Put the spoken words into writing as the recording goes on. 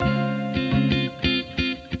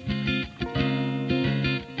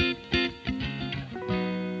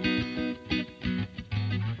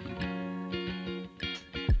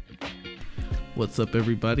What's up,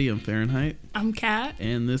 everybody? I'm Fahrenheit. I'm Kat.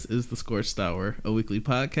 And this is The Scorched Hour, a weekly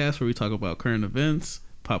podcast where we talk about current events,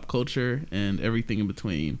 pop culture, and everything in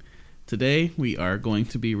between. Today, we are going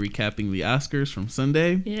to be recapping the Oscars from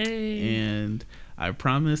Sunday. Yay. And I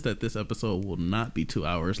promise that this episode will not be 2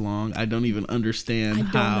 hours long. I don't even understand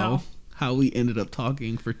how we ended up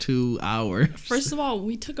talking for 2 hours. First of all,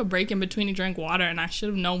 we took a break in between to drink water, and I should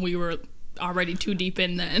have known we were already too deep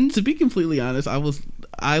in then. To be completely honest, I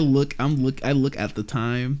look at the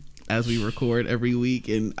time as we record every week,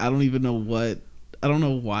 and I don't know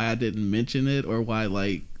why I didn't mention it, or why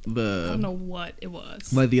I don't know what it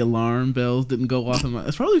was. Like the alarm bells didn't go off in my.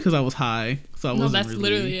 It's probably because I was high, so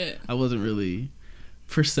literally it. I wasn't really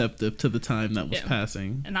perceptive to the time that was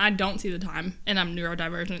passing. And I don't see the time, and I'm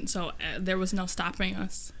neurodivergent, so there was no stopping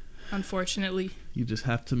us. Unfortunately, you just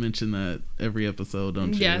have to mention that every episode,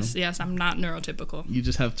 don't you? Yes, I'm not neurotypical. You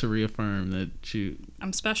just have to reaffirm that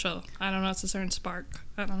I'm special. I don't know, it's a certain spark.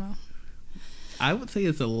 I don't know. I would say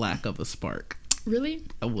it's a lack of a spark. Really?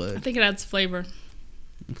 I would. I think it adds flavor.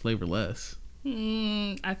 Flavorless.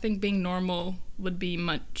 I think being normal would be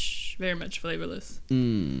very much flavorless.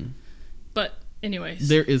 But anyways,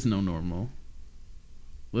 there is no normal.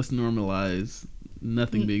 Let's normalize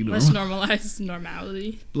nothing being normal. Let's normalize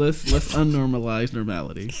normality. Let's unnormalize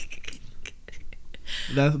normality.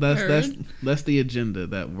 That's the agenda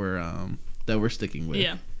that we're sticking with.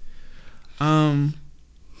 Yeah.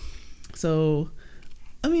 So,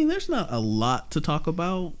 I mean, there's not a lot to talk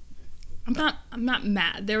about. I'm not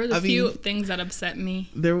mad. There were a few things that upset me.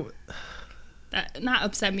 That not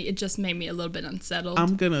upset me. It just made me a little bit unsettled.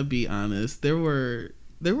 I'm gonna be honest. There were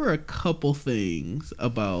a couple things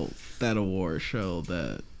about that award show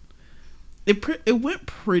that it went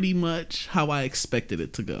pretty much how I expected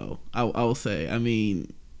it to go. I will say. I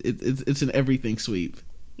mean, it's an everything sweep.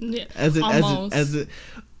 Yeah, almost.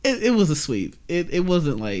 It was a sweep. It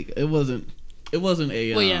wasn't a.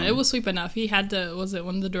 Well, yeah, it was sweep enough. He had to. Was it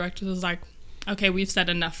one of the directors was like, "Okay, we've said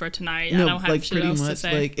enough for tonight. No, I don't have shit else to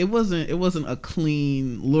say." Like it wasn't a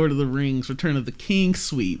clean Lord of the Rings, Return of the King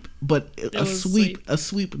sweep, but a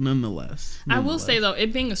sweep nonetheless. I will say though,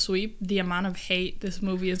 it being a sweep, the amount of hate this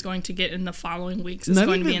movie is going to get in the following weeks is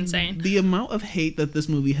going to be insane. The amount of hate that this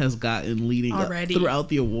movie has gotten leading up throughout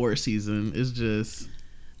the award season is just.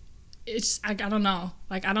 I don't know.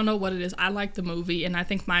 Like, I don't know what it is. I like the movie, and I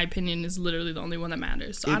think my opinion is literally the only one that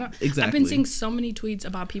matters. So Exactly. I've been seeing so many tweets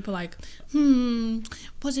about people like,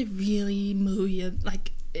 was it really movie?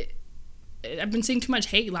 Like, I've been seeing too much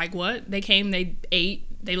hate. Like, what? They came, they ate,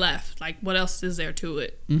 they left. Like, what else is there to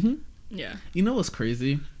it? Mm-hmm. Yeah. You know what's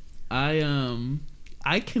crazy?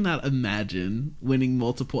 I cannot imagine winning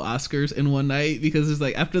multiple Oscars in one night, because it's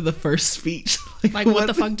like after the first speech, like what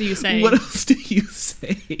the fuck do you say? What else do you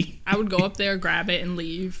say? I would go up there, grab it, and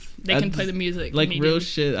leave. They can play the music. Like real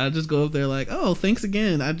shit. I just go up there like, oh, thanks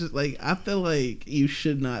again. I feel like you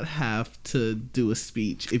should not have to do a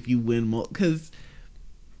speech if you win more, because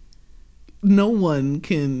no one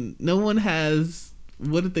has.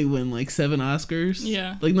 What did they win? Like 7 Oscars?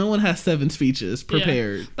 Yeah. Like no one has 7 speeches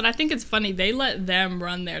prepared. Yeah. But I think it's funny. They let them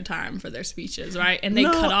run their time for their speeches, right? And they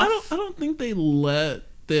cut off. I don't think they let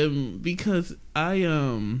them, because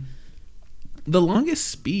the longest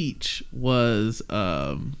speech was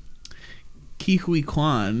Ke Huy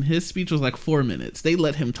Quan. His speech was like 4 minutes. They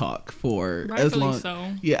let him talk for as long.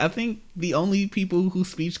 So. Yeah, I think the only people whose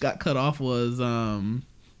speech got cut off was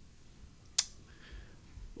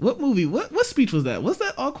what movie? What speech was that? Was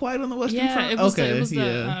that All Quiet on the Western Front? Yeah, it was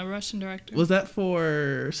the Russian director. Was that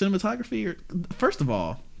for cinematography? First of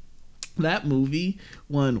all, that movie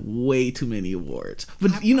won way too many awards.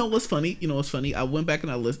 But you know what's funny? I went back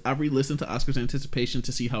and I re-listened to Oscars Anticipation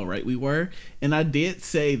to see how right we were. And I did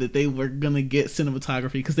say that they were going to get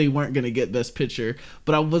cinematography because they weren't going to get Best Picture.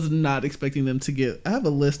 But I was not expecting them to get... I have a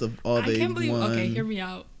list of all they won. Okay, hear me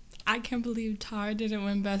out. I can't believe Tar didn't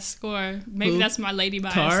win Best Score. Maybe that's my lady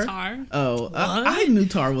bias. Tar? Oh, I knew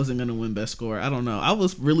Tar wasn't going to win Best Score. I don't know. I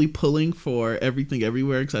was really pulling for Everything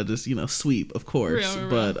Everywhere because I just, sweep, of course. Real.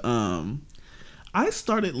 But I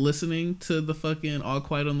started listening to the fucking All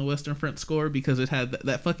Quiet on the Western Front score because it had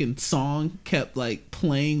that fucking song kept like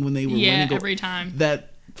playing when they were winning. Every time.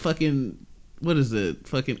 That fucking, what is it?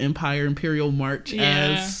 Fucking Imperial March.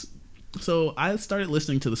 So I started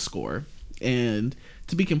listening to the score, and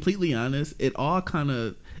to be completely honest, it all kind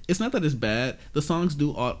of, it's not that it's bad. The songs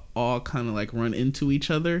do all kind of like run into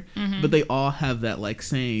each other, but they all have that like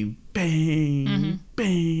same bang,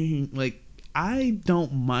 bang. Like, I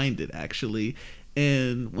don't mind it actually.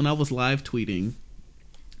 And when I was live tweeting,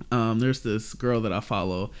 there's this girl that I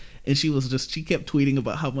follow, and she kept tweeting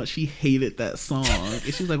about how much she hated that song, and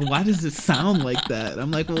she was like, "Why does it sound like that?" And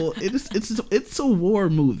I'm like, "Well, it's a war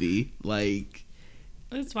movie, like."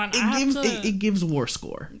 It's fine. It gives war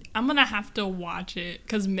score. I'm gonna have to watch it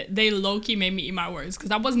because they low key made me eat my words because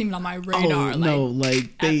that wasn't even on my radar.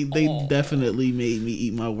 They definitely made me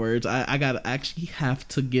eat my words. I gotta actually have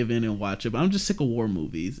to give in and watch it, but I'm just sick of war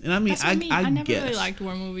movies. And I mean, I never guess really liked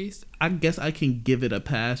war movies. I guess I can give it a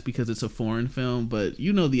pass because it's a foreign film, but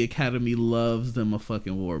you know the Academy loves them a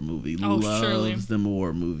fucking war movie. Surely. Them a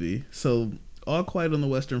war movie. So All Quiet on the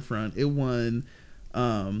Western Front, it won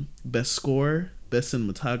best score, best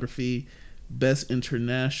cinematography, best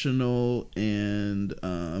international, and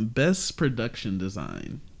best production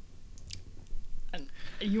design.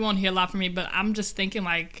 You won't hear a lot from me, but I'm just thinking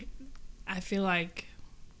like, I feel like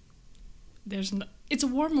it's a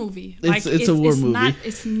war movie. Like it's a war movie.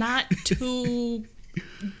 It's not too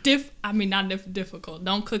not difficult.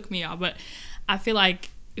 Don't cook me off, but I feel like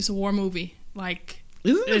it's a war movie. Like,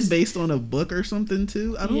 isn't it based on a book or something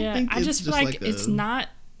too? I don't think I just feel like it's not.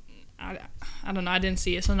 I don't know. I didn't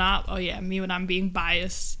see it, so not. Oh yeah, me when I'm being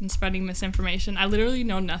biased and spreading misinformation. I literally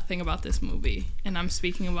know nothing about this movie, and I'm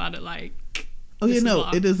speaking about it like. Oh yeah, no,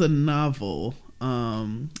 it is a novel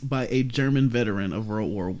by a German veteran of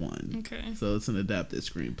World War I. Okay. So it's an adapted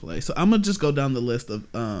screenplay. So I'm gonna just go down the list of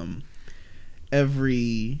who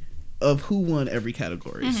won every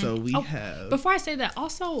category. Mm-hmm. So we have. Before I say that,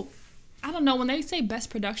 also. I don't know, when they say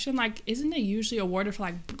best production, like, isn't it usually awarded for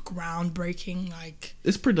like groundbreaking, like,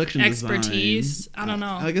 it's production expertise? Design. I don't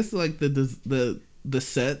know. I guess like the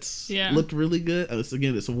sets looked really good.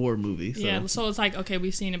 It's a war movie. So. Yeah, so it's like, okay,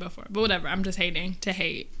 we've seen it before, but whatever. I'm just hating to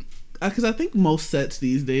hate. Because I think most sets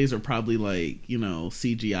these days are probably like, you know,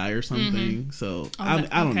 CGI or something. Mm-hmm. So I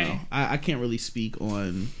don't know. I can't really speak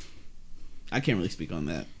on. I can't really speak on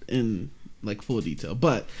that in like full detail.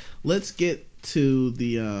 But let's get to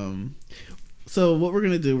the so what we're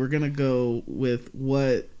gonna do, we're gonna go with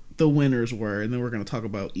what the winners were, and then we're gonna talk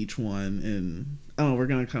about each one, and I don't know, we're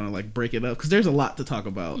gonna kind of like break it up because there's a lot to talk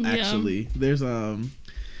about. Actually, there's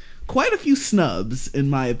quite a few snubs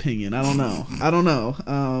in my opinion. I don't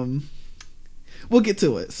know. We'll get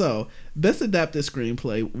to it. So best adapted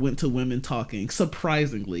screenplay went to Women Talking.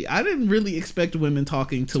 Surprisingly, I didn't really expect Women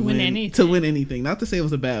Talking to win anything. Not to say it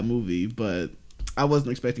was a bad movie, but I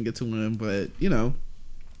wasn't expecting it to win, but you know,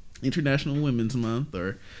 International Women's Month,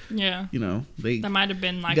 or you know, that might have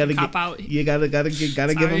been like a cop out. You gotta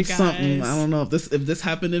give them something. I don't know if this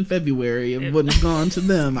happened in February, it wouldn't have gone to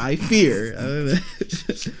them. I fear.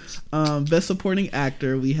 Best supporting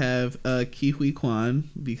actor, we have Ke Huy Quan,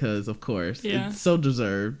 because of course it's so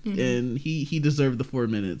deserved, and he deserved the 4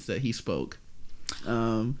 minutes that he spoke.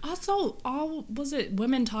 Also, was it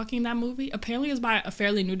Women Talking, that movie? Apparently it's by a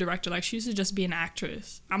fairly new director. Like, she used to just be an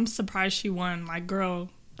actress. I'm surprised she won. Like, girl.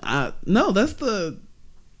 No, this is the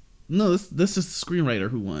screenwriter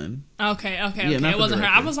who won. Okay. It wasn't her.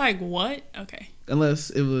 I was like, what? Okay.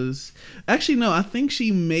 Unless it was, actually no, I think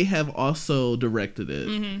she may have also directed it.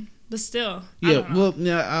 Mm-hmm. But still,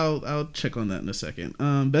 I'll check on that in a second.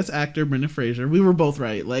 Best actor, Brendan Fraser. We were both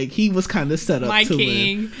right. Like, he was kind of set up to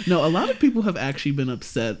win. No, a lot of people have actually been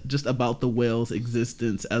upset just about the whale's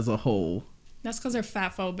existence as a whole. That's because they're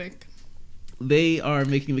fat phobic. They are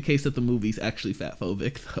making the case that the movie's actually fat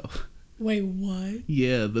phobic, though. Wait, what?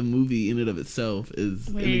 Yeah, the movie in and of itself is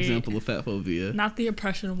an example of fat phobia. Not the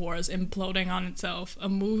oppression wars imploding on itself. A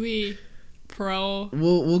movie.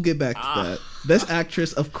 We'll get back to that. Best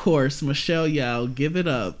actress, of course, Michelle Yeoh. Give it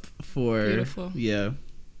up for beautiful. Yeah.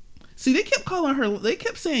 See, they kept calling her. They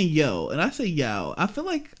kept saying Yo, and I say Yeoh. I feel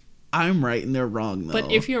like I'm right and they're wrong though.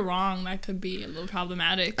 But if you're wrong, that could be a little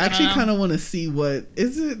problematic. I actually kind of want to see what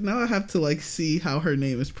is it now. I have to like see how her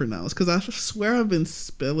name is pronounced, because I swear I've been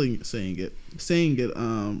saying it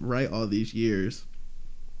right all these years.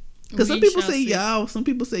 Because some people say Yeoh, some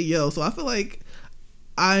people say Yo, so I feel like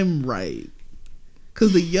I'm right.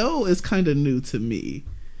 Because the Yo is kind of new to me.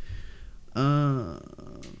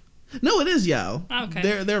 No, it is Yeoh. Okay.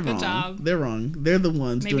 They're wrong. Good job. They're wrong. They're the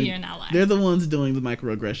ones Maybe you're an ally. They're the ones doing the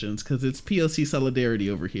microaggressions, because it's POC solidarity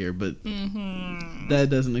over here, but that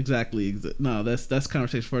doesn't exactly exist. No, that's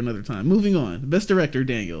conversation for another time. Moving on. Best director,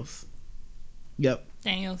 Daniels. Yep.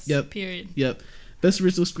 Daniels. Yep. Period. Yep. Best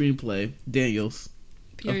original screenplay, Daniels.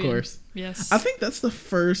 Period. Of course. Yes. I think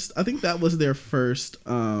that was their first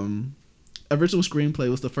original screenplay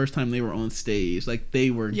was the first time they were on stage. Like,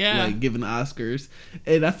 they were like given Oscars.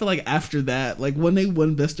 And I feel like after that, like when they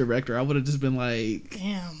won Best Director, I would have just been like,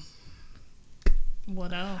 damn.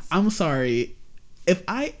 What else? I'm sorry. If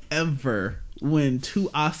I ever win 2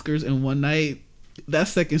 Oscars in one night, that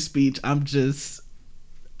second speech, I'm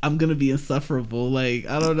gonna be insufferable. Like,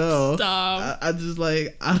 I don't know. Stop. I just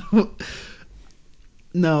like, I don't.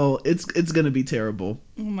 No, it's gonna be terrible.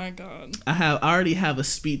 Oh my god. I already have a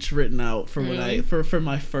speech written out for Really? for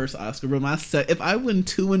my first Oscar. But if I win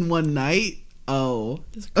 2 in one night,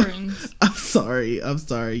 This cringe. I'm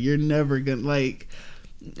sorry. You're never gonna, like,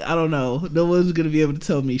 I don't know. No one's gonna be able to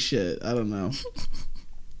tell me shit. I don't know.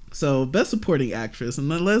 So, best supporting actress,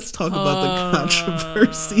 and then let's talk about the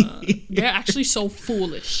controversy. They're actually so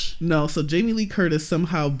foolish. No, so Jamie Lee Curtis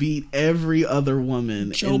somehow beat every other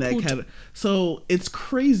woman in that category. So it's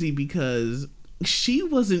crazy because she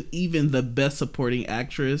wasn't even the best supporting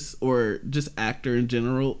actress or just actor in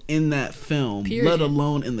general in that film, let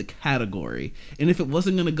alone in the category. And if it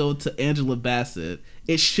wasn't going to go to Angela Bassett,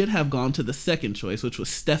 it should have gone to the second choice, which was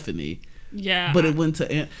Stephanie. Yeah. But it went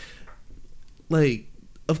to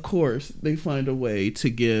of course, they find a way to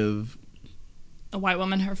give a white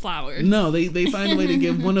woman her flowers. No, they find a way to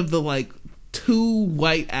give one of the, like, 2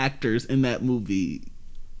 white actors in that movie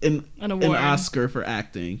an Oscar for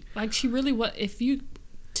acting. Like, she really, if you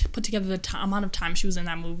put together the amount of time she was in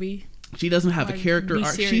that movie. She doesn't have a character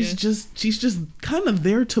arc. She's just kind of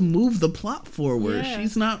there to move the plot forward. Yeah.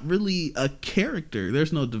 She's not really a character.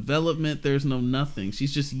 There's no development. There's no nothing.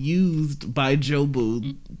 She's just used by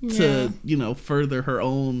Jobu to, further her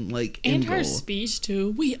own, like, end goal. Her speech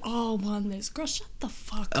too. We all won this. Girl, shut the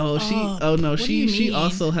fuck up. She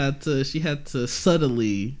also had to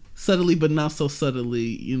subtly but not so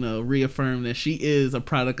subtly, reaffirm that she is a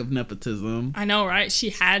product of nepotism. I know, right?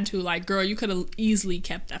 She had to, like, girl, you could have easily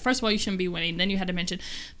kept that. First of all, you shouldn't be winning. Then you had to mention,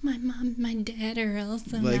 my mom, my dad are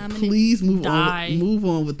also nominated. Please move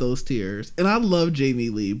on with those tears. And I love Jamie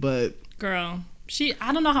Lee, but... Girl,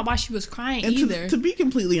 I don't know why she was crying either. To be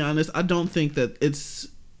completely honest, I don't think that it's...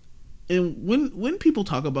 And when people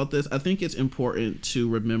talk about this, I think it's important to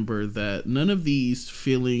remember that none of these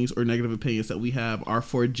feelings or negative opinions that we have are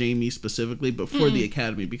for Jamie specifically, but for the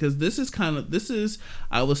Academy. Because this is,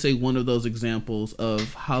 I would say, one of those examples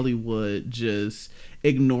of Hollywood just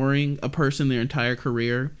ignoring a person their entire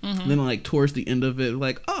career. And then, like, towards the end of it,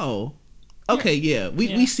 like, oh, okay,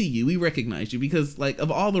 we see you. We recognize you. Because, like,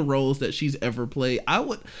 of all the roles that she's ever played,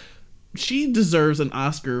 she deserves an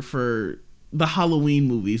Oscar for the Halloween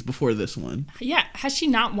movies before this one. Yeah. Has she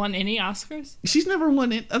not won any Oscars? She's never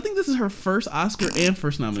won it. I think this is her first Oscar and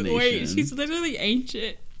first nomination. Wait, she's literally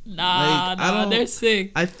ancient. Nah, they're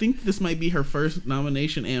sick. I think this might be her first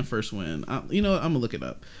nomination and first win. I'm going to look it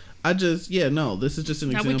up. This is just an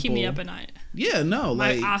example. That would keep me up at night. Yeah, no.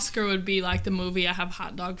 My Oscar would be, like, the movie I have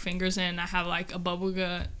hot dog fingers in. I have, like, a bubble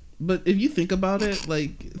gut. But if you think about it,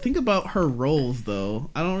 like, think about her roles, though.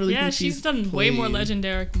 I don't really think she's done way more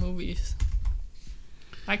legendary movies.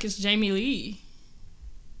 Like, it's Jamie Lee.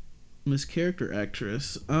 Miss Character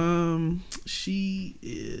Actress. She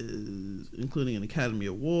is including an Academy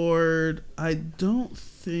Award. I don't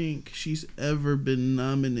think she's ever been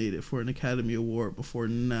nominated for an Academy Award before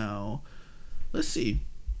now. Let's see.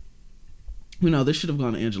 This should have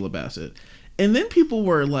gone to Angela Bassett. And then people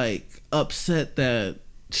were, like, upset that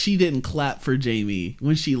she didn't clap for Jamie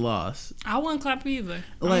when she lost. I wouldn't clap either.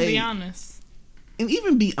 I'm gonna be honest. And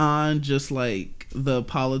even beyond just, like, the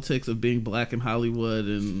politics of being black in Hollywood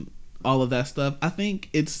and all of that stuff, I think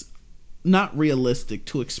it's not realistic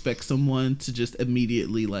to expect someone to just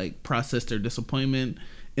immediately, like, process their disappointment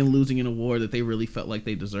in losing an award that they really felt like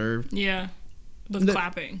they deserved. Yeah. With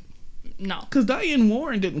clapping. No. Because Diane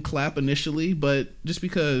Warren didn't clap initially, but just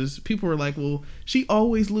because people were like, well, she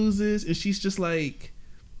always loses, and she's just like,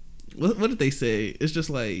 what did they say? It's just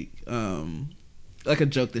like a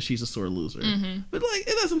joke that she's a sore loser. But, like,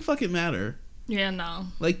 it doesn't fucking matter. Yeah, no.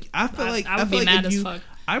 Like, I would be mad as fuck.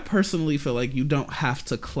 I personally feel like you don't have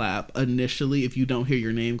to clap initially if you don't hear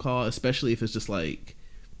your name called, especially if it's just, like,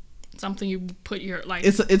 something you put your, like,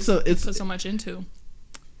 it's put so much into.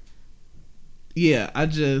 Yeah,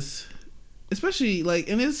 especially, like,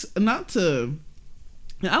 and it's not to,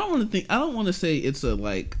 I don't want to say it's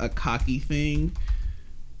a cocky thing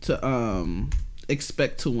to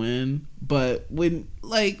expect to win, but when,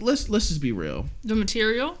 like, let's just be real. The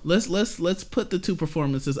material? Let's put the 2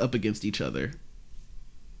 performances up against each other.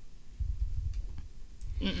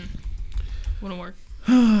 Wouldn't work.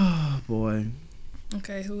 Oh boy.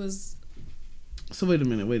 Okay, who was? So wait a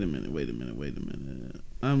minute.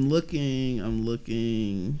 I'm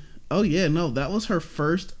looking. Oh yeah, no, that was her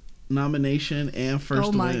first nomination and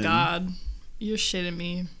first win. Oh my god, you're shitting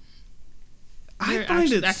me. I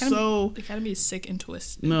find it so... The Academy is sick and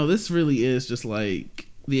twisted. No, this really is just like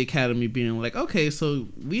the Academy being like, okay, so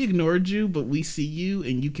we ignored you, but we see you,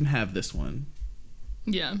 and you can have this one.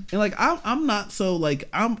 Yeah. And like I'm not so like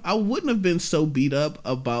I wouldn't have been so beat up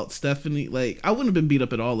about Stephanie. Like I wouldn't have been beat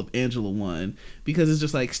up at all if Angela won, because it's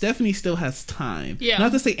just like Stephanie still has time. Yeah.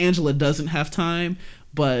 Not to say Angela doesn't have time,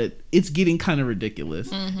 but it's getting kind of ridiculous.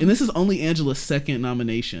 Mm-hmm. And this is only Angela's second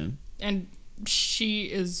nomination. And she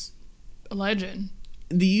is a legend.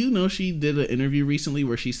 Do you know she did an interview recently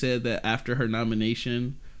where she said that after her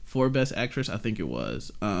nomination for Best Actress, I think it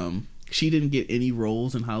was, she didn't get any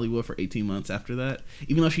roles in Hollywood for 18 months after that,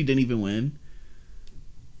 even though she didn't even win.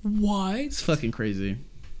 What? It's fucking crazy.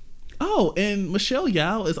 Oh, and Michelle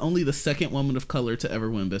Yeoh is only the second woman of color to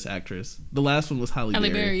ever win Best Actress. The last one was Halle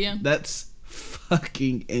Berry. Yeah. That's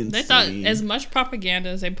fucking insane. They thought as much propaganda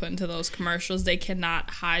as they put into those commercials, they cannot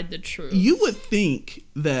hide the truth. You would think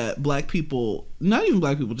that black people, not even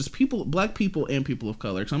black people, just people, black people and people of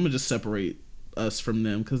color, because I'm going to just separate us from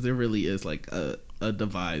them, because there really is like a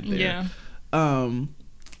divide there. Yeah.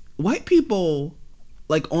 White people,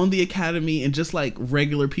 like on the Academy and just like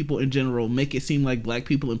regular people in general, make it seem like black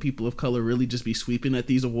people and people of color really just be sweeping at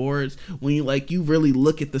these awards, when you really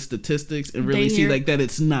look at the statistics and really see like that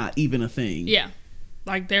it's not even a thing. Yeah.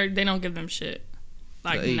 Like they don't give them shit.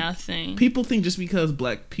 Like nothing. People think just because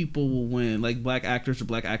black people will win, like black actors or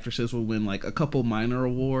black actresses will win like a couple minor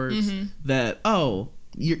awards, that, oh,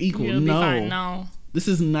 you're equal. No. This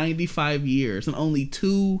is 95 years and only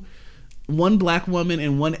one black woman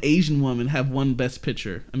and one Asian woman have won Best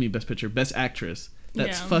Actress.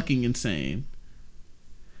 That's fucking insane.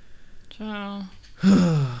 So.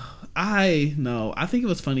 I think it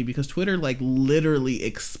was funny because Twitter like literally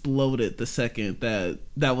exploded the second that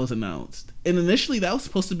was announced. And initially that was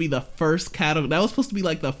supposed to be the first category. That was supposed to be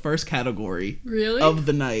like the first category of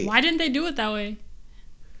the night. Why didn't they do it that way?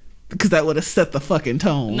 Because that would have set the fucking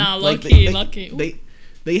tone. Nah, lucky.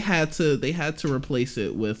 They had to replace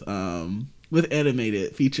it with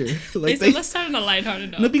animated feature. Like they said, let's start on a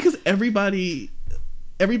lighthearted note. No, because everybody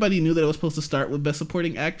knew that it was supposed to start with Best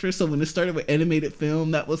Supporting Actress. So when it started with animated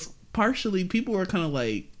film, that was partially, people were kind of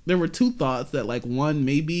like, there were two thoughts that like, one,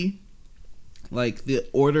 maybe like the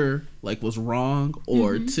order like was wrong,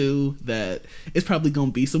 or two, that it's probably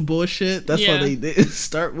gonna be some bullshit. That's why they didn't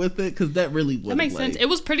start with it, because that really was. That makes sense. It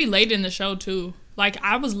was pretty late in the show too. Like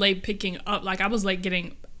I was late picking up. Like I was late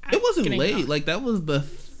getting. It wasn't late. Like that was the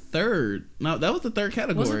third. No, that was the third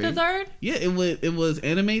category. Was it the third? Yeah, it was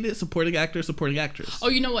animated, supporting actor, supporting actress. Oh,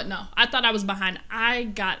 you know what? No, I thought I was behind. I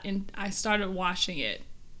started watching it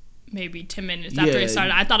maybe 10 minutes after it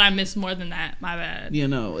started. I thought I missed more than that. My bad. Yeah,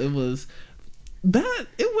 no, it was that.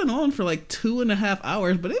 It went on for like 2.5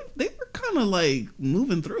 hours, but they were kind of like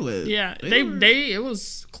moving through it. Yeah, it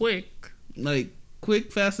was quick. Like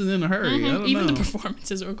quick, fast, and in a hurry. I don't Even know. the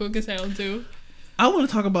performances were quick as hell too. I want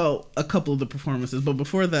to talk about a couple of the performances, but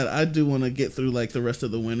before that, I do want to get through like the rest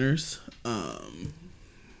of the winners.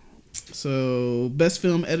 So best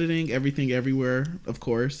film editing, Everything Everywhere, of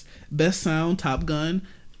course. Best sound, Top Gun.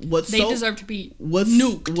 They deserve to be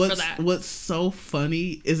nuked for that. What's so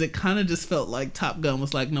funny is it kind of just felt like Top Gun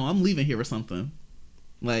was like, no, I'm leaving here with something.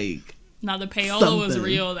 Like, now the payola was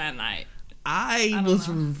real that night. I was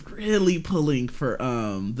really pulling for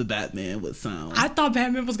the Batman with sound. I thought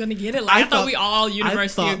Batman was gonna get it. Like I thought we all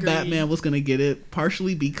universally agreed. Batman was gonna get it,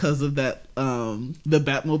 partially because of that the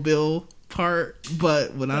Batmobile part.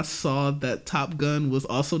 But when I saw that Top Gun was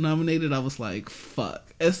also nominated, I was like, fuck.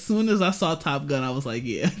 As soon as I saw Top Gun, I was like,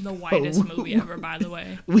 yeah. The whitest movie ever, by the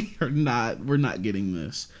way. We're not getting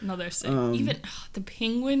this. No, they're sick. Even the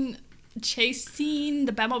penguin chase scene,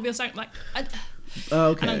 the Batmobile starting, like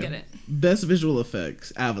okay. I don't get it. Best visual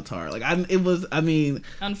effects, Avatar. Like unfortunately,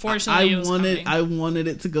 I wanted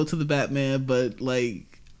it to go to the Batman, but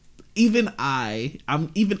like even I'm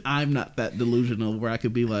not that delusional where I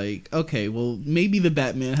could be like, okay, well maybe the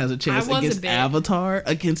Batman has a chance against Avatar.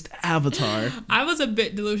 I was a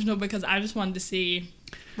bit delusional because I just wanted to see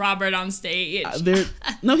Robert on stage.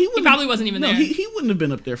 No, he probably wasn't even there. He wouldn't have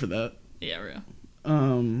been up there for that. Yeah, real.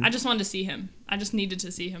 I just wanted to see him. I just needed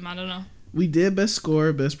to see him. I don't know. We did best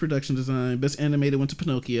score, best production design, best animated went to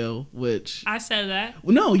Pinocchio, which I said that.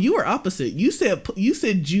 Well, no, you were opposite. You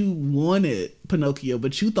said you wanted Pinocchio,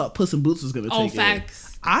 but you thought Puss in Boots was going to take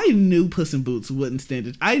facts. it. I knew Puss in Boots wouldn't stand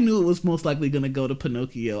it. I knew it was most likely going to go to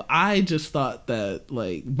Pinocchio. I just thought that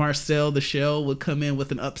like Marcel the Shell would come in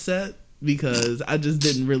with an upset because I just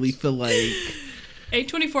didn't really feel like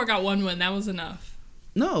A24 got one win. That was enough.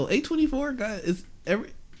 No, A24 got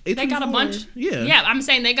A24, they got a bunch. Yeah. I'm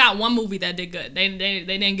saying they got one movie that did good. They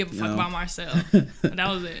didn't give a fuck about Marcel. That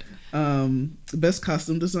was it. Best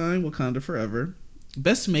costume design, Wakanda Forever.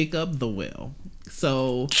 Best makeup, The Whale.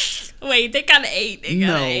 So wait, they got an 8. They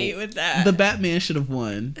got an 8 with that. The Batman should have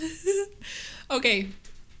won. Okay,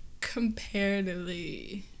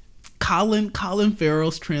 comparatively, Colin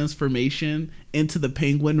Farrell's transformation into the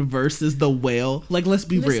Penguin versus the Whale. Like, let's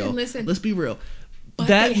be real. Let's be real. But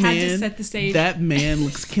that they had man, to set the stage. That man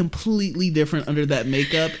looks completely different under that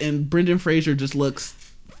makeup, and Brendan Fraser just looks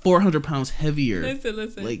 400 pounds heavier.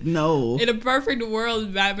 Listen. Like, no. In a perfect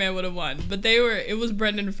world, Batman would have won, but it was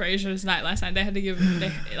Brendan Fraser's night last night. They had to give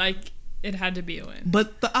it had to be a win.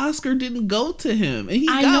 But the Oscar didn't go to him, and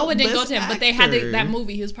I know it didn't go to him, actor. but they had to. That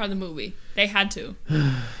movie, he was part of the movie. They had to.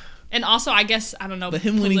 And also, I guess, I don't know, but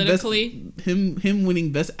him politically,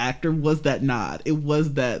 winning best actor was that nod. It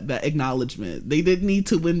was that acknowledgement. They didn't need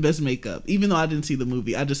to win best makeup, even though I didn't see the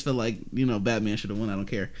movie. I just feel like, Batman should have won. I don't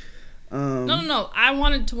care. No. I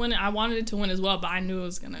wanted to win it. I wanted it to win as well, but I knew it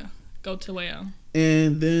was gonna go to Whale.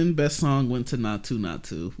 And then best song went to Not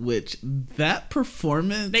To, which that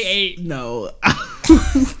performance they ate. No.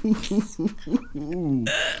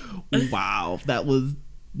 Wow, that was.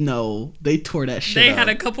 No, they tore that shit up. They had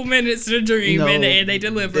a couple minutes to dream, and they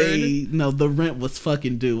delivered. The rent was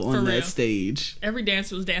fucking due on that stage. Every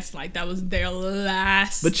dancer was dancing like that was their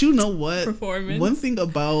last. But you know what? Performance. One thing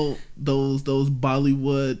about those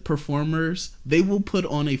Bollywood performers, they will put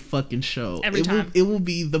on a fucking show. Every time. It will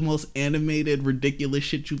be the most animated, ridiculous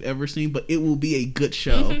shit you've ever seen, but it will be a good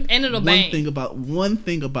show. Mm-hmm. And it'll bang. One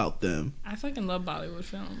thing about them. I fucking love Bollywood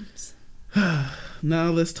films.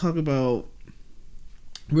 Now let's talk about.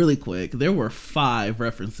 Really quick, there were 5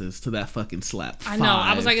 references to that fucking slap. 5. I know.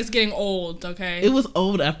 I was like, it's getting old, okay? It was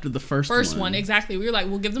old after the first one. Exactly. We were like,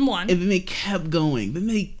 we'll give them one. And then they kept going.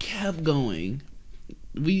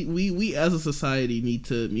 We as a society need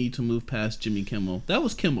to move past Jimmy Kimmel. That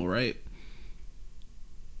was Kimmel, right?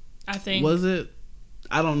 I think. Was it?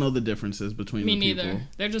 I don't know the differences between the people. Me neither.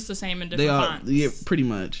 They're just the same in different fonts. Yeah, pretty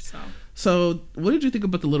much. So, what did you think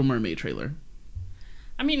about the Little Mermaid trailer?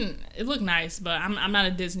 I mean, it looked nice, but I'm not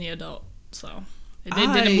a Disney adult, so it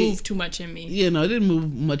didn't move too much in me. Yeah, no, it didn't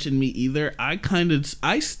move much in me either. I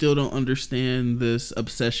still don't understand this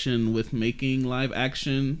obsession with making live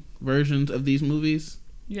action versions of these movies.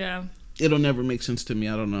 Yeah. It'll never make sense to me.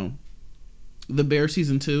 I don't know. The Bear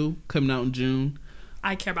season 2 coming out in June.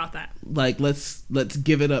 I care about that. Like, let's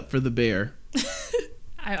give it up for The Bear.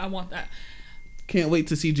 I want that. Can't wait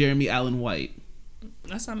to see Jeremy Allen White.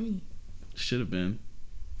 That's not me. Should have been.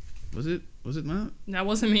 Was it not? That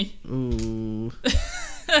wasn't me. Ooh.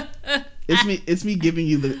 It's me giving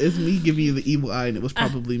you the evil eye, and it was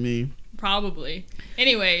probably me. Probably.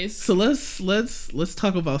 Anyways. So let's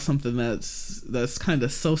talk about something that's kind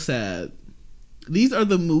of so sad. These are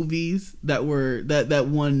the movies that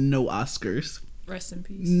won no Oscars. Rest in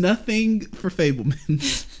peace. Nothing for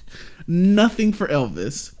Fabelmans. Nothing for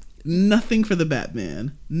Elvis. Nothing for the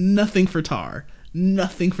Batman. Nothing for Tar.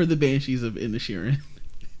 Nothing for the Banshees of Inisherin.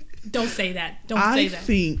 Don't say that. Don't say that. I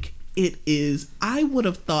think it is. I would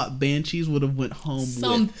have thought Banshees would have went home with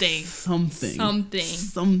something.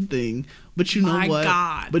 But you know what?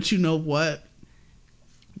 God. But you know what?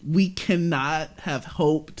 We cannot have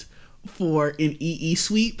hoped for an EE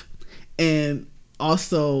sweep and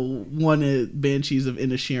also wanted Banshees of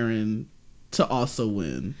Inisherin to also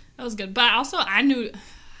win. That was good. But also, I knew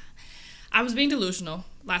I was being delusional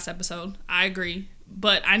last episode. I agree.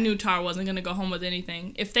 But I knew Tar wasn't going to go home with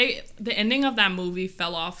anything. The ending of that movie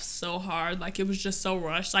fell off so hard. Like, it was just so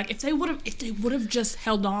rushed. Like, if they would have just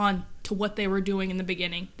held on to what they were doing in the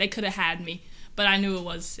beginning, they could have had me. But I knew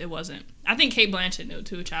it wasn't. I think Cate Blanchett knew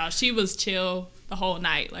too, child. She was chill the whole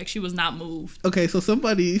night. Like, she was not moved. Okay, so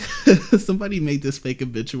somebody made this fake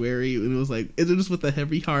obituary, and it was like, it is with a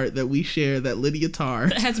heavy heart that we share that Lydia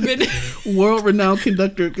Tarr has been world-renowned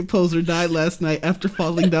conductor and composer died last night after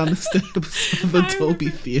falling down the steps of the Dolby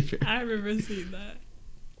Theater. I remember seeing that.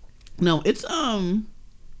 No, it's I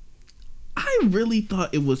really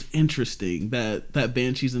thought it was interesting that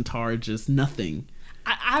Banshees and Tar are just nothing.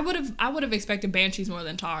 I would have expected Banshees more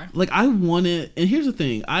than Tar. Like, I wanted, and here's the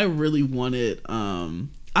thing, I really wanted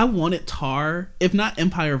Tar, if not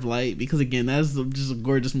Empire of Light, because again, that's just a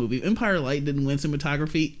gorgeous movie. If Empire of Light didn't win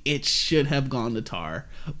cinematography, it should have gone to Tar.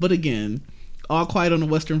 But again, All Quiet on the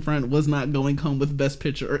Western Front was not going home with Best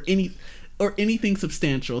Picture or anything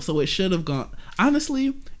substantial, so it should have gone.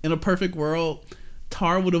 Honestly, in a perfect world,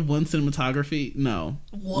 Tar would have won cinematography. No.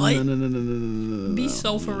 What? No. Be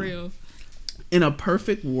so for real. In a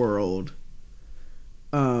perfect world,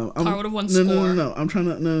 Tar would have won score. No. I'm trying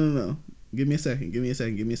to. No. Give me a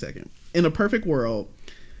second. In a perfect world,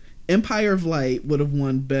 Empire of Light would have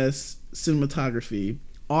won Best Cinematography.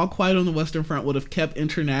 All Quiet on the Western Front would have kept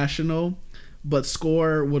international, but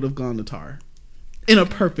score would have gone to Tar. In a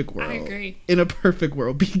perfect world. I agree. In a perfect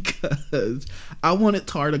world, because I wanted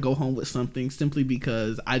Tar to go home with something simply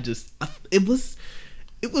because it was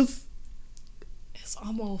It's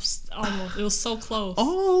almost. It was so close.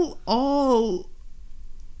 All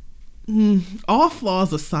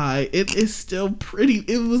flaws aside, it is still pretty.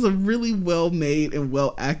 It was a really well made and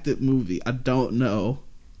well acted movie. I don't know.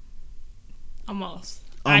 Almost.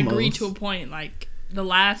 I agree to a point. Like the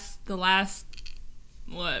last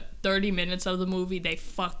 30 minutes of the movie, they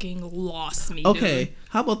fucking lost me. Okay, dude.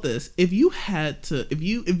 How about this? If you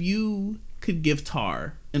could give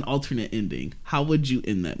Tar an alternate ending, how would you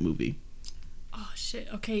end that movie? Oh shit.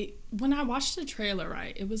 Okay, when I watched the trailer,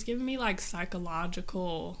 right, it was giving me like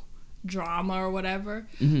psychological drama or whatever.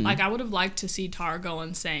 Mm-hmm. Like I would have liked to see Tar go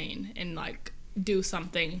insane and like do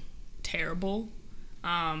something terrible.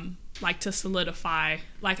 Like to solidify,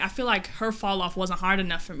 like I feel like her fall off wasn't hard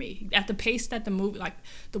enough for me at the pace that the movie, like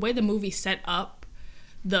the way the movie set up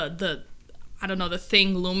the I don't know, the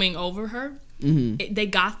thing looming over her. Mm-hmm. They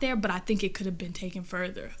got there, but I think it could have been taken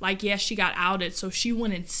further. Like yes, she got outed, so she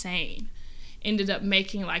went insane, ended up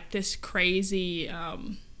making like this crazy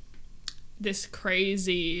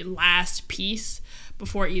last piece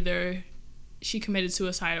before either she committed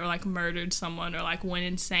suicide or like murdered someone or like went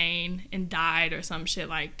insane and died or some shit.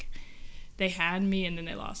 Like they had me and then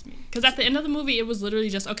they lost me, because at the end of the movie it was literally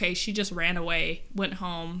just, okay, she just ran away, went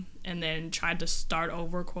home, and then tried to start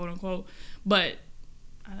over, quote unquote. But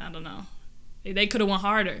I don't know, they could have went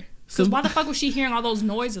harder, because why the fuck was she hearing all those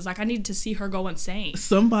noises? Like I needed to see her go insane.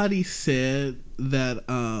 Somebody said that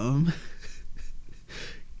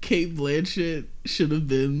Kate Blanchett should have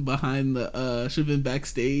been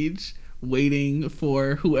backstage waiting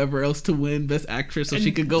for whoever else to win Best Actress so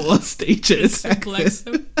she could go on stage and suplex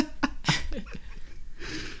him.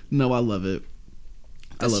 No, I love it.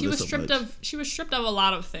 I love it so much. She was stripped of a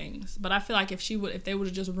lot of things, but I feel like if they would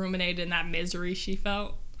have just ruminated in that misery she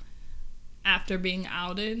felt after being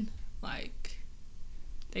outed, like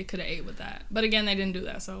they could have ate with that. But again, they didn't do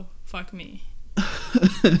that, so fuck me.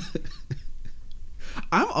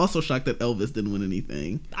 I'm also shocked that Elvis didn't win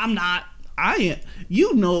anything. I'm not. I am.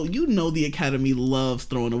 You know the Academy loves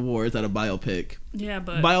throwing awards at a biopic. Yeah,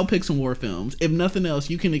 but biopics and war films. If nothing else,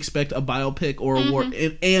 you can expect a biopic or a war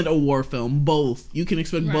and a war film. Both. You can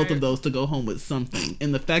expect both of those to go home with something.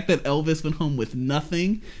 And the fact that Elvis went home with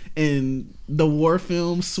nothing and the war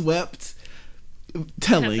film swept,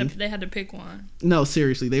 telling. They had to pick one. No,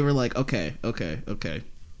 seriously, they were like, okay.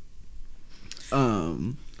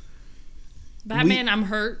 Batman, I'm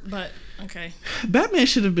hurt, but okay. Batman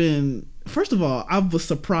should have been. First of all, I was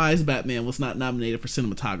surprised Batman was not nominated for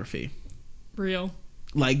cinematography. Real.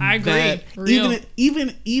 Like I agree. That, real.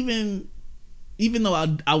 Even though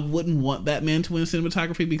I wouldn't want Batman to win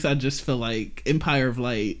cinematography, because I just feel like Empire of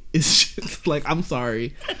Light is just like, I'm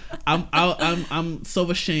sorry, I'm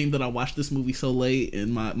so ashamed that I watched this movie so late,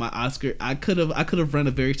 and my Oscar, I could have run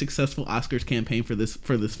a very successful Oscars campaign for this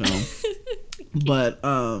film. But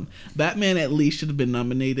Batman at least should have been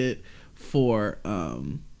nominated for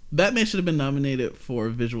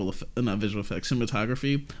visual effects,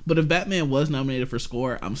 cinematography. But if Batman was nominated for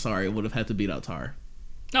score, I'm sorry, it would have had to beat out Tar.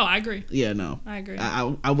 No, I agree. Yeah, no, I agree.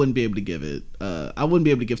 I wouldn't be able to give it. I wouldn't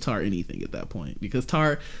be able to give Tar anything at that point, because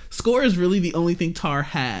Tar score is really the only thing Tar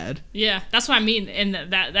had. Yeah, that's what I mean, and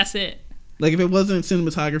that's it. Like if it wasn't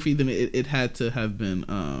cinematography, then it had to have been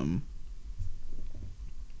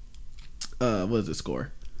what is it,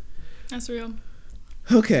 score? That's real.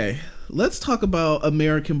 Okay, let's talk about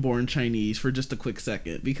American-born Chinese for just a quick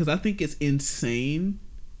second, because I think it's insane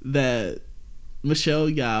that Michelle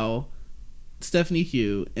Yeoh, Stephanie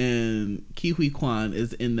Hsu, and Ke Huy Quan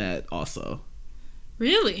is in that also.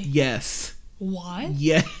 Really? Yes. What?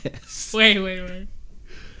 Yes. Wait.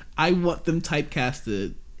 I want them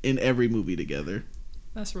typecasted in every movie together.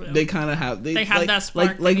 That's real. They kind of have. They have like, that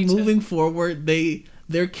spark. Like moving forward,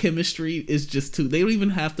 their chemistry is just too. They don't even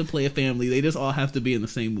have to play a family. They just all have to be in the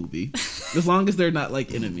same movie. As long as they're not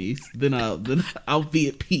like enemies, then I'll be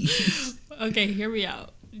at peace. Okay, hear me out.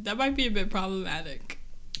 That might be a bit problematic.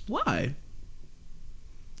 Why?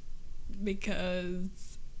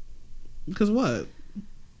 Because what?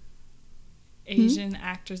 Asian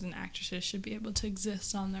actors and actresses should be able to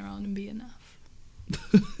exist on their own and be enough.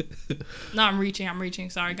 No, I'm reaching.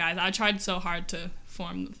 Sorry, guys. I tried so hard to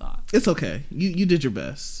form the thought. It's okay. You did your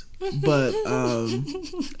best. But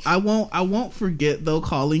I won't forget though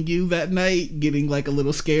calling you that night, getting like a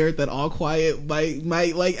little scared that All Quiet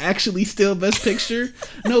might like actually steal Best Picture.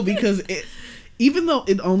 No, because even though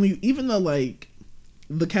like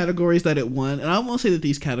the categories that it won, and I won't say that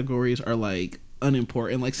these categories are like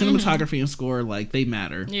unimportant, like cinematography and score, like they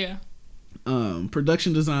matter. Yeah.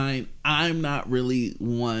 Production design, I'm not really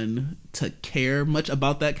one to care much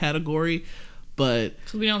about that category, but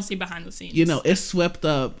because we don't see behind the scenes. You know, it swept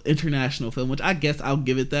up international film, which I guess I'll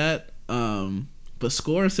give it that. But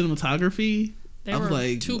score and cinematography, they were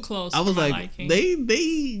like too close. I was like, they,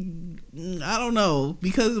 I don't know,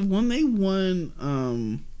 because when they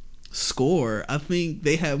won score, I think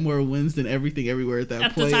they had more wins than Everything Everywhere at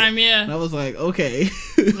that point. At the time, yeah. And I was like, okay,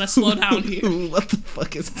 let's slow down here. What the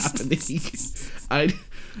fuck is happening? I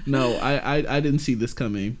didn't see this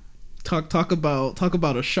coming. Talk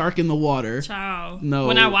about a shark in the water. Ciao. No,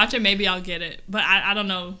 when I watch it, maybe I'll get it, but I don't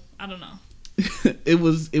know. It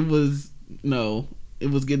was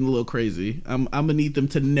getting a little crazy. I'm gonna need them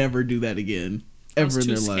to never do that again ever in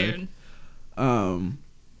their life.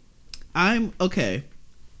 I'm okay.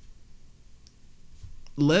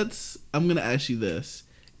 I'm gonna ask you this: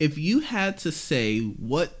 if you had to say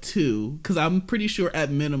what two, because I'm pretty sure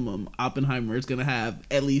at minimum Oppenheimer is gonna have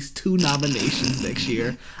at least 2 nominations next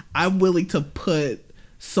year. I'm willing to put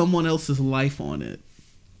someone else's life on it.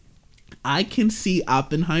 I can see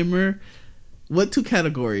Oppenheimer. What 2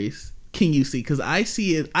 categories can you see? Because I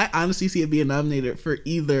honestly see it being nominated for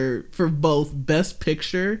both Best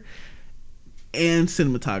Picture and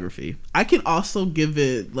cinematography. I can also give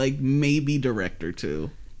it like maybe director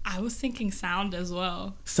too. I was thinking sound as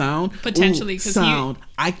well. Sound? Potentially, because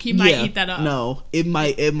he might eat that up. No, it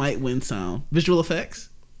might win sound. Visual effects?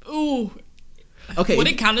 Ooh. Okay. Would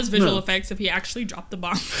it count as visual effects if he actually dropped the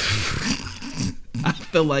bomb? I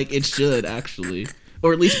feel like it should actually.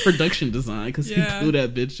 Or at least production design, because he blew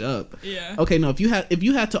that bitch up. Yeah. Okay, no, if you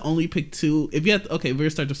had to only pick 2, we're gonna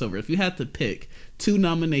start this over. If you had to pick 2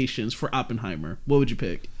 nominations for Oppenheimer, what would you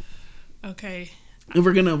pick? Okay. And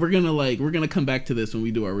we're gonna come back to this when we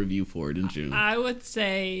do our review for it in June. I would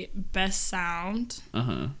say best sound.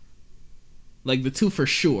 Like the 2 for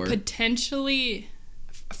sure. Potentially,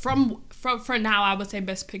 from for now, I would say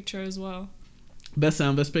best picture as well. Best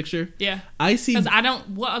sound, best picture. Yeah. I see. Because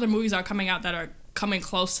what other movies are coming out that are coming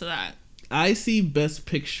close to that? I see best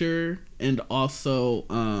picture and also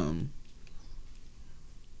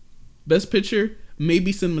best picture,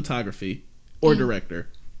 maybe cinematography or director.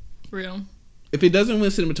 Real. If it doesn't win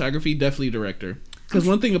cinematography, definitely director. Because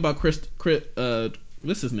one thing about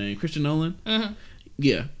what's his name? Christian Nolan?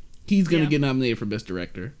 Yeah. He's going to get nominated for best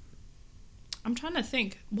director. I'm trying to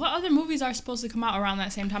think. What other movies are supposed to come out around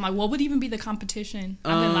that same time? Like, what would even be the competition?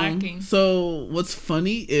 I've been lacking. So, what's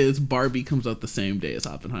funny is Barbie comes out the same day as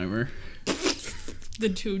Oppenheimer. The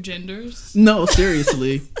 2 genders? No,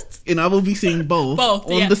 seriously. And I will be seeing both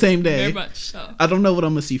on the same day. Very much so. I don't know what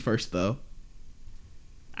I'm going to see first, though.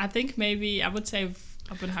 I think maybe I would say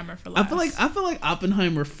Oppenheimer for last. I feel like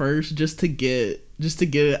Oppenheimer first, just to get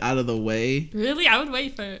it out of the way. Really? I would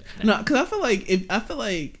wait for it. No, because I feel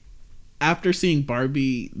like after seeing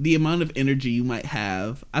Barbie, the amount of energy you might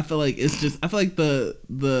have, I feel like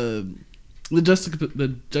the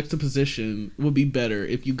juxtaposition would be better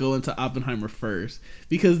if you go into Oppenheimer first,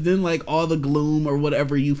 because then like all the gloom or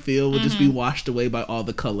whatever you feel would just be washed away by all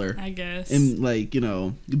the color, I guess, and like, you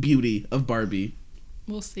know, the beauty of Barbie.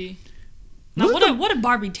 We'll see. Now, what a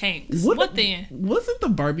Barbie tanks? What then? Wasn't the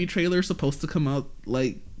Barbie trailer supposed to come out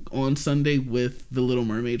like on Sunday with the Little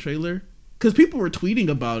Mermaid trailer? Because people were tweeting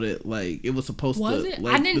about it, like it was supposed to. Was it?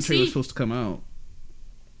 Like, I didn't the trailer was see. supposed to come out.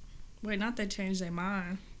 Wait, not they changed their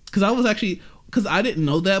mind. Because I didn't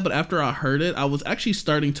know that, but after I heard it, I was actually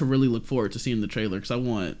starting to really look forward to seeing the trailer because I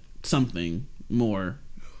want something more.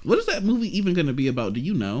 What is that movie even going to be about? Do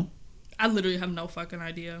you know? I literally have no fucking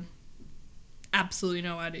idea. Absolutely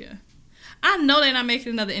no idea. I know they're not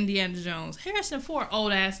making another Indiana Jones. Harrison Ford,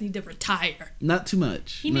 old ass, need to retire. Not too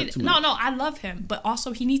much. No, I love him, but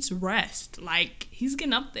also he needs rest. Like, he's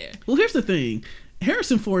getting up there. Well, here's the thing.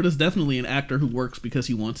 Harrison Ford is definitely an actor who works because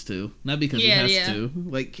he wants to, not because he has to.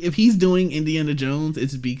 Like, if he's doing Indiana Jones,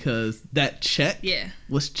 it's because that check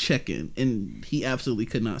was checking, and he absolutely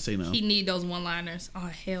could not say no. He need those one-liners. Oh,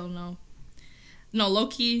 hell no. No,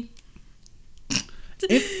 low-key.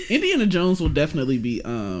 Indiana Jones will definitely be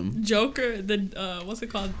Joker, what's it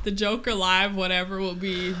called? The Joker Live, whatever, will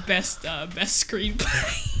be best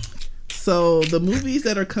screenplay. So the movies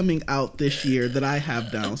that are coming out this year that I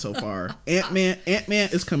have down so far: Ant-Man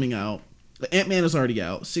is coming out. Ant-Man is already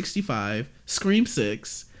out. 65, Scream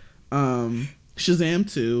 6,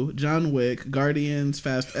 Shazam 2, John Wick, Guardians,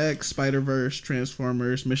 Fast X, Spider-Verse,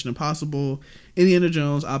 Transformers, Mission Impossible, Indiana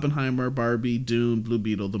Jones, Oppenheimer, Barbie, Dune, Blue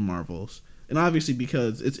Beetle, The Marvels. And obviously,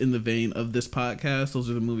 because it's in the vein of this podcast, those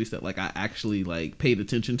are the movies that like I actually like paid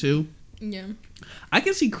attention to. Yeah. I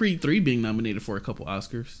can see Creed 3 being nominated for a couple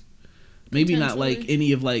Oscars. Maybe not like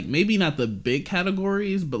any of like maybe not the big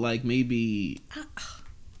categories, but like maybe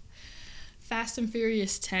Fast and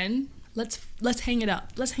Furious 10. Let's hang it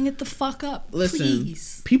up. Let's hang it the fuck up. Listen,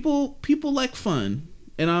 please. People like fun,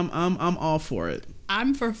 and I'm all for it.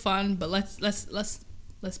 I'm for fun, but let's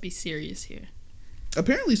be serious here.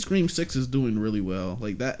 Apparently, Scream 6 is doing really well.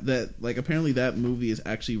 Like that like apparently that movie is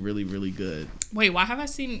actually really, really good. Wait, why have I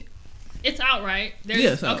seen? It's out, right?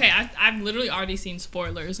 Yes. Okay, I've literally already seen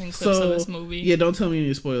spoilers and clips of this movie. Yeah, don't tell me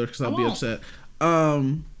any spoilers because I'll be upset.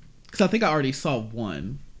 Because I think I already saw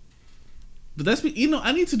one. But that's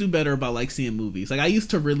I need to do better about like seeing movies. Like I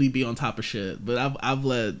used to really be on top of shit, but I've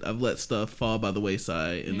let stuff fall by the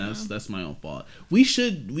wayside, and that's my own fault. We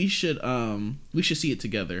should see it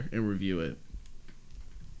together and review it.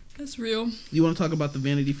 That's real. You want to talk about the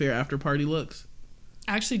Vanity Fair after party looks?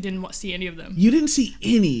 I actually didn't see any of them. You didn't see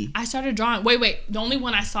any? I started drawing. Wait. The only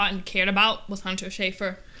one I saw and cared about was Hunter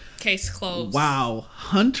Schafer. Case closed. Wow.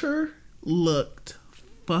 Hunter looked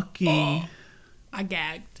fucking... Oh, I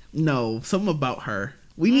gagged. No, something about her.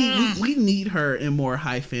 We need her in more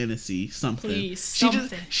high fantasy something. Please,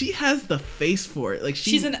 something. She has the face for it. Like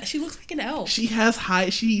she looks like an elf. She has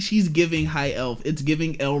she's giving high elf. It's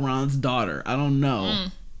giving Elrond's daughter. I don't know.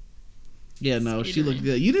 Yeah, no, she looked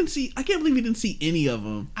good. I can't believe you didn't see any of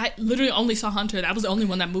them. I literally only saw Hunter. That was the only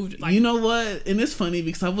one that moved. Like, you know what? And it's funny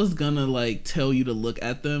because I was gonna like tell you to look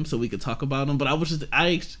at them so we could talk about them, but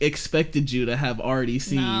I expected you to have already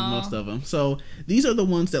seen most of them. So these are the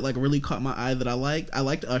ones that like really caught my eye that I liked. I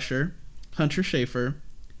liked Usher, Hunter Schafer,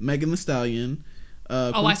 Megan Thee Stallion.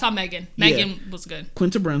 I saw Megan. Megan was good.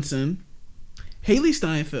 Quinta Brunson. Haley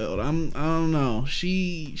Steinfeld. I don't know.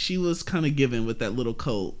 She was kind of given with that little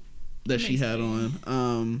coat that she had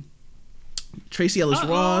on. Tracy Ellis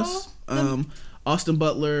Ross, Austin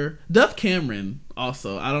Butler, Dove Cameron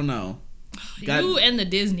also. I don't know. You and the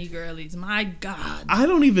Disney girlies, my God. I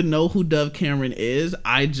don't even know who Dove Cameron is.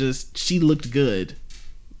 She looked good.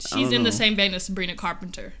 She's in the same vein as Sabrina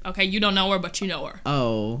Carpenter. Okay, you don't know her, but you know her.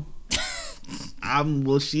 Oh.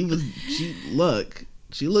 She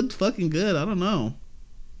looked fucking good. I don't know.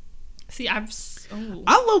 See, I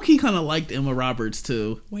low-key kind of liked Emma Roberts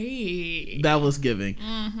too. Wait, that was giving.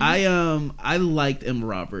 I liked Emma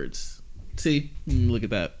Roberts. See, look at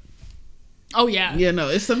that. Oh yeah. Yeah, no,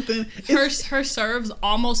 it's something. Her serves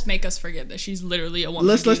almost make us forget that she's literally a woman.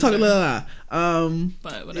 Let's talk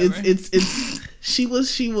but whatever. It's she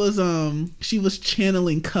was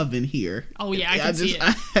channeling Coven here. Oh yeah, I can see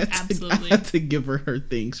it. Absolutely. I had to give her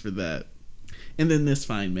things for that. And then this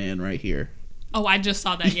fine man right here. Oh, I just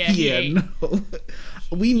saw that. Yeah. Yeah, no.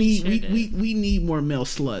 We need more male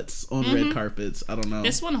sluts on red carpets. I don't know.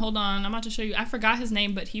 This one, hold on, I'm about to show you. I forgot his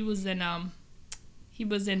name, but he was in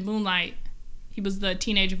Moonlight. He was the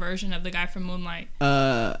teenage version of the guy from Moonlight.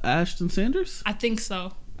 Ashton Sanders? I think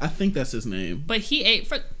so. I think that's his name. But he ate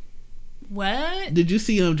for what? Did you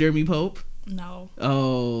see Jeremy Pope? No.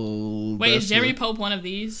 Oh. Wait, is Jeremy Pope one of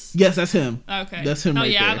these? Yes, that's him. Okay. That's him. No,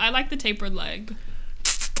 right yeah, there. I like the tapered leg.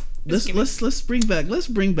 Let's bring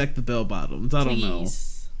back the bell bottoms. I don't know.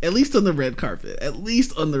 At least on the red carpet.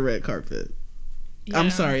 Yeah,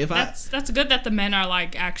 I'm sorry if that's good that the men are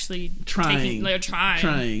like actually trying. They're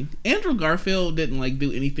trying. Andrew Garfield didn't like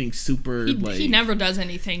do anything super. He never does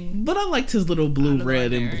anything. But I liked his little blue,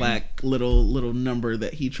 red, and black little number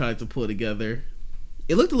that he tried to pull together.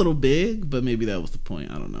 It looked a little big, but maybe that was the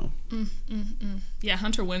point. I don't know. Yeah,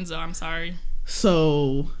 Hunter wins though. I'm sorry.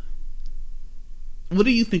 So, what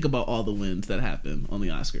do you think about all the wins that happened on the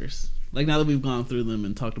Oscars? Like, now that we've gone through them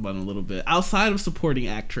and talked about them a little bit, outside of supporting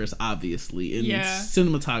actress, obviously, in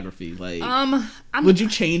cinematography, like, would you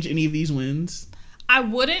change any of these wins? I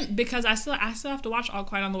wouldn't, because I still have to watch All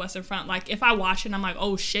Quiet on the Western Front. Like, if I watch it and I'm like,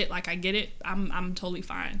 oh shit, like I get it, I'm totally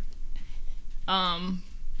fine.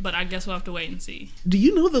 But I guess we'll have to wait and see. Do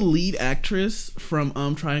you know the lead actress from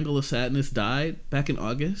Triangle of Sadness died back in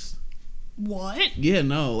August? What? Yeah,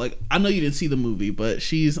 no, like, I know you didn't see the movie, but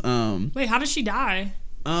she's Wait, how did she die?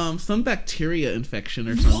 Some bacteria infection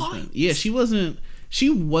or something. What? Yeah, she wasn't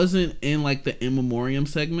in like the in memoriam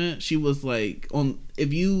segment. She was like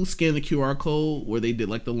if you scan the QR code where they did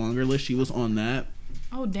like the longer list, she was on that.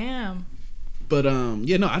 Oh damn. But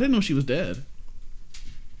yeah, no, I didn't know she was dead.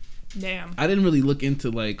 Damn. I didn't really look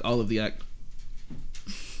into like all of the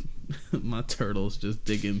my turtles just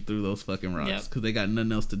digging through those fucking rocks because they got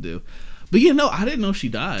nothing else to do. But yeah, no, I didn't know she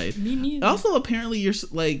died. Me neither. Also, apparently you're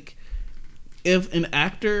like, if an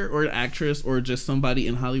actor or an actress or just somebody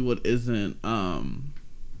in Hollywood isn't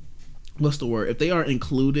what's the word, if they are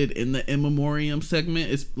included in the in memoriam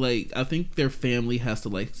segment, it's like I think their family has to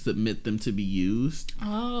like submit them to be used.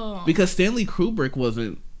 Oh, because Stanley Kubrick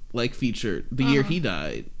wasn't like featured the year he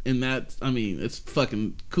died, and that's, I mean, it's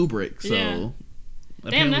fucking Kubrick. So yeah.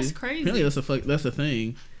 Damn, that's crazy. Apparently that's a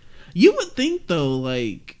thing. You would think though,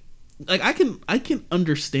 like I can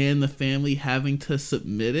understand the family having to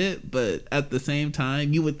submit it, but at the same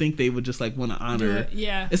time, you would think they would just like want to honor,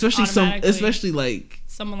 especially like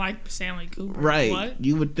someone like Stanley Kubrick, right? What?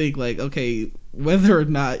 You would think like, okay, whether or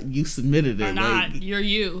not you submitted it, or not, like, you're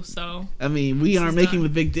you. So I mean, we aren't making the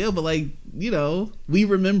big deal, but like, you know, we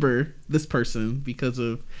remember this person because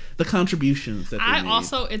of the contributions that they made.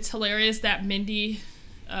 Also, it's hilarious that Mindy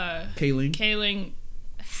Kaling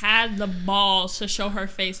had the balls to show her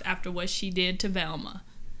face after what she did to Velma.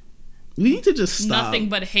 We need to just stop. Nothing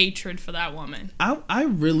but hatred for that woman. I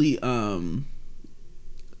really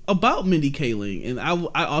about Mindy Kaling, and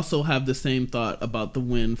I also have the same thought about the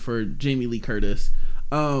win for Jamie Lee Curtis.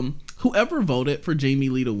 Whoever voted for Jamie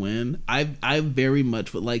Lee to win, I very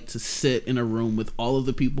much would like to sit in a room with all of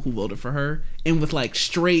the people who voted for her, and with like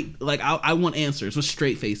straight, like I want answers with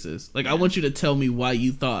straight faces. Like, I want you to tell me why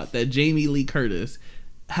you thought that Jamie Lee Curtis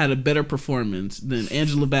had a better performance than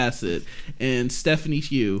Angela Bassett and Stephanie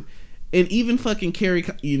Hsu, and even fucking Carrie.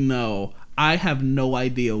 You know, I have no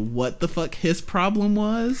idea what the fuck his problem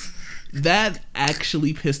was. That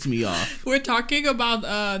actually pissed me off. We're talking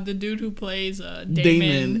about the dude who plays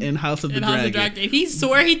Damon in House of the Dragon. He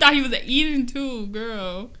swore he thought he was eating too,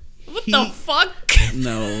 girl. What the fuck?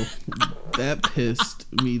 No, that pissed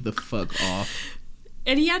me the fuck off.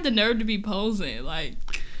 And he had the nerve to be posing like.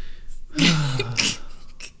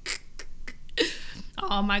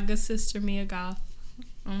 Oh, my good sister Mia Goth.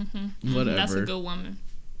 Mm-hmm. Whatever. That's a good woman.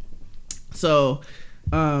 So,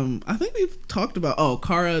 I think we've talked about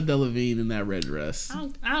Cara Delevingne in that red dress. I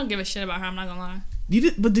don't give a shit about her. I'm not gonna lie. You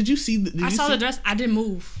did, but did you see? I saw the dress. I didn't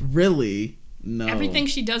move. Really? No. Everything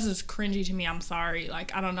she does is cringy to me. I'm sorry.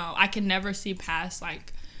 Like, I don't know. I can never see past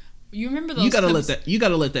like. You remember those? You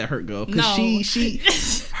gotta let that hurt go. Because she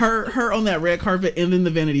her on that red carpet and then the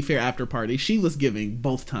Vanity Fair after party, she was giving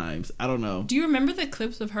both times. I don't know. Do you remember the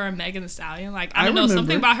clips of her and Megan Thee Stallion? Like, I don't know,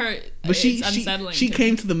 something about her. But it's unsettling. She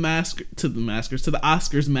came to the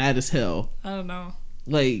Oscars mad as hell. I don't know.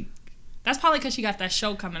 Like, that's probably because she got that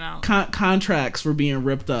show coming out. Contracts were being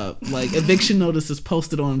ripped up. Like, eviction notices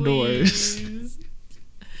posted on doors.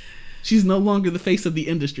 She's no longer the face of the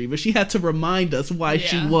industry, but she had to remind us why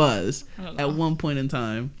she was at one point in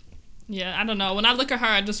time. Yeah, I don't know. When I look at her,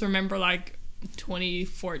 I just remember like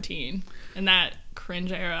 2014 and that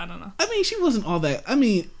cringe era. I don't know. I mean, she wasn't all that. I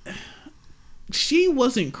mean, she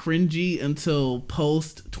wasn't cringy until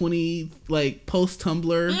post Tumblr,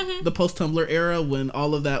 the post Tumblr era, when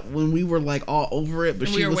all of that, when we were like all over it, but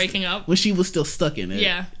we were waking up, when she was still stuck in it.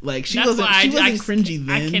 Yeah, like she wasn't cringy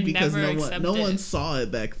then because no one saw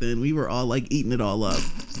it back then. We were all like eating it all up.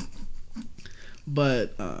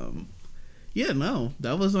 But yeah, no,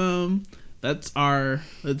 that was that's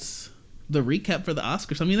the recap for the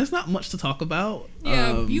Oscars. I mean, there's not much to talk about.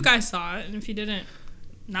 Yeah, you guys saw it, and if you didn't.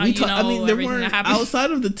 Now you know I mean, there weren't,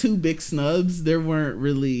 outside of the two big snubs, there weren't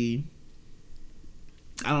really.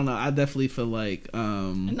 I don't know. I definitely feel like.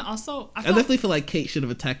 And also, I definitely feel like Kate should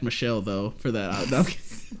have attacked Michelle though for that.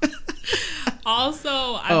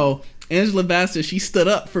 Also, Angela Bassett, she stood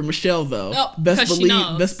up for Michelle though. Oh,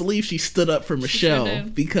 best believe she stood up for Michelle sure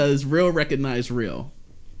because real recognized real.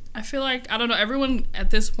 I feel like, I don't know, everyone at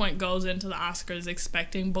this point goes into the Oscars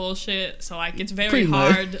expecting bullshit, so like it's very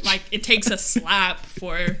hard. Like, it takes a slap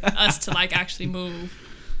for us to like actually move.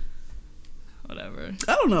 Whatever.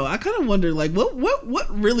 I don't know. I kind of wonder like what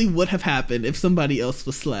really would have happened if somebody else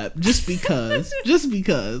was slapped just because. Just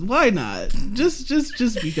because. Why not? Just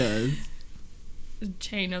because. A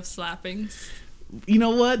chain of slappings. You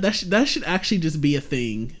know what? That should actually just be a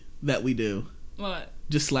thing that we do. What?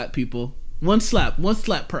 Just slap people. One slap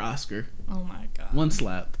per Oscar. Oh my god. One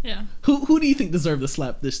slap. Yeah. Who do you think deserved the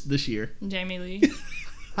slap this year? Jamie Lee.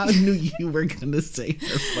 I knew you were gonna say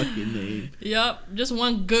her fucking name. Yep, just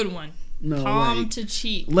one good one. No, palm to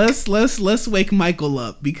cheek. Let's wake Michael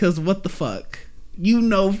up, because what the fuck? You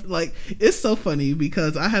know, like, it's so funny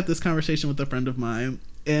because I had this conversation with a friend of mine,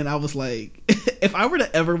 and I was like, if I were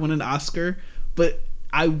to ever win an Oscar, but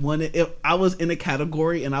if I was in a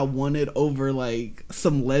category and I wanted over like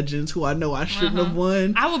some legends who I know I shouldn't have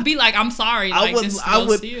won, I would be like, I'm sorry. Like, I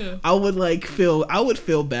would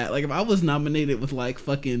feel bad. Like, if I was nominated with like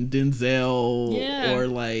fucking Denzel or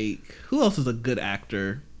like, who else is a good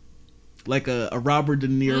actor? Like a Robert De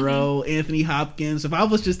Niro, Anthony Hopkins. If I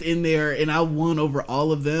was just in there and I won over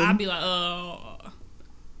all of them, I'd be like, oh.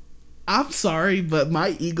 I'm sorry, but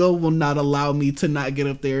my ego will not allow me to not get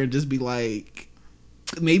up there and just be like,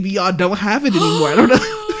 maybe y'all don't have it anymore. I don't know.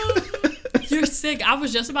 sick. I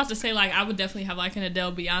was just about to say, like, I would definitely have, like, an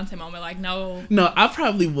Adele Beyonce moment. Like, no. No, I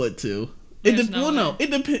probably would, too. It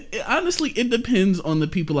honestly, it depends on the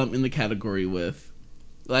people I'm in the category with.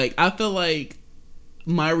 Like, I feel like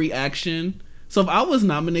my reaction... So if I was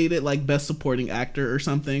nominated, like, Best Supporting Actor or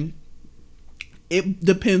something... It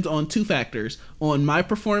depends on two factors: on my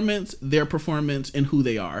performance, their performance, and who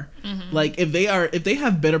they are. Mm-hmm. Like if they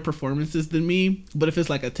have better performances than me, but if it's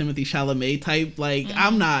like a Timothée Chalamet type, like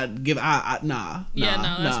I'm not nah.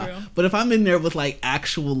 That's real. But if I'm in there with like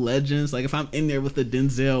actual legends, like if I'm in there with a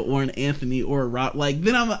Denzel or an Anthony or a Rock, like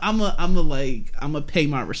then I'm a pay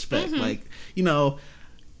my respect, like you know.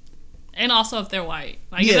 And also if they're white,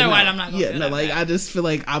 like if they're white, I'm not gonna feel that bad. I just feel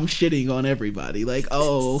like I'm shitting on everybody, like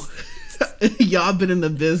oh. Y'all been in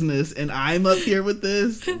the business and I'm up here with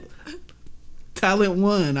this. Talent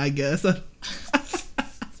won, I guess.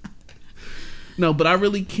 No, but I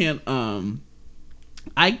really can't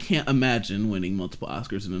I can't imagine winning multiple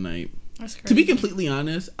Oscars in a night. That's crazy. To be completely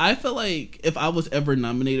honest, I feel like if I was ever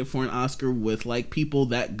nominated for an Oscar with like people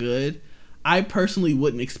that good, I personally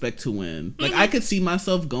wouldn't expect to win. Like I could see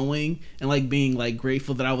myself going and like being like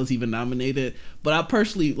grateful that I was even nominated, but I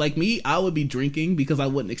personally, like me, I would be drinking because I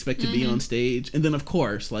wouldn't expect to be on stage, and then of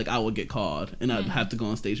course like I would get called and I'd have to go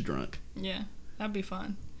on stage drunk. Yeah, that'd be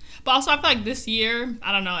fun. But also I feel like this year,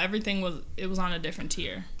 I don't know, everything was on a different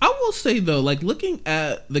tier. I will say though, like looking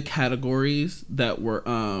at the categories that were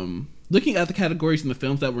looking at the categories in the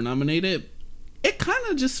films that were nominated, it kind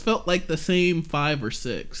of just felt like the same 5 or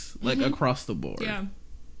 6, like across the board. Yeah.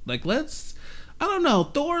 Like I don't know,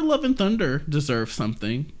 Thor: Love and Thunder deserves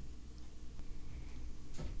something.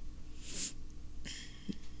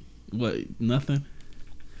 What? Nothing?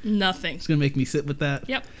 Nothing. It's gonna make me sit with that?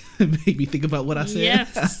 Yep. Make me think about what I said?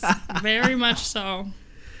 Yes. Very much so.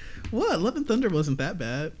 What? Love and Thunder wasn't that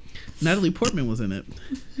bad. Natalie Portman was in it.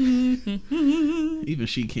 Even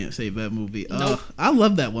she can't save that movie. Nope. I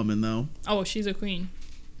love that woman though. Oh, she's a queen.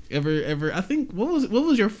 Ever. I think what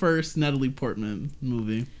was your first Natalie Portman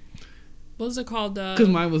movie? What was it called? Because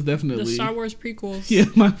mine was definitely the Star Wars prequels. Yeah,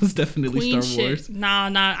 mine was definitely Queen Star Wars. Shit. Nah.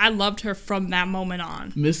 I loved her from that moment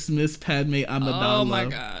on. Miss Padme Amidala. Oh my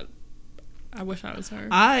god. I wish I was her.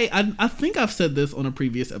 I think I've said this on a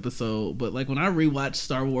previous episode, but like when I rewatch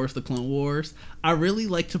Star Wars: The Clone Wars, I really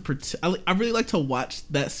like to I really like to watch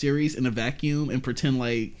that series in a vacuum and pretend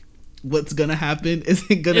like what's gonna happen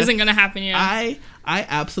isn't gonna happen. Yeah. I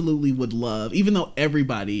absolutely would love, even though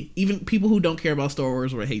everybody, even people who don't care about Star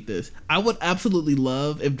Wars would hate this, I would absolutely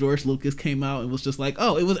love if George Lucas came out and was just like,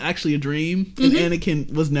 oh, it was actually a dream, and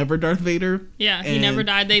Anakin was never Darth Vader. Yeah, he never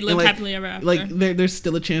died. They lived happily ever after. Like there's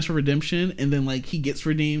still a chance for redemption, and then like he gets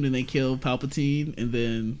redeemed and they kill Palpatine, and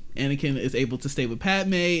then Anakin is able to stay with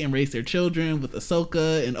Padme and raise their children with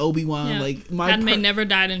Ahsoka and Obi-Wan. Yeah. Like Padme never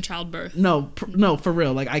died in childbirth. No, for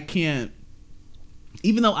real. Like I can't.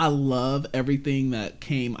 Even though I love everything that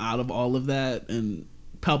came out of all of that, and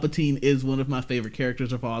Palpatine is one of my favorite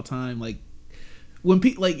characters of all time, like when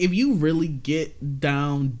if you really get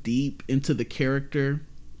down deep into the character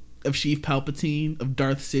of Sheev Palpatine, of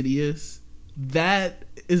Darth Sidious, that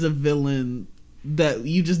is a villain that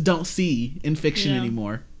you just don't see in fiction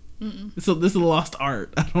anymore. So this is lost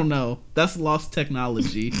art. I don't know. That's lost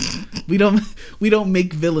technology. we don't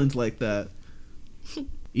make villains like that.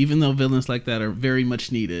 Even though villains like that are very much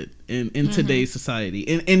needed in today's society,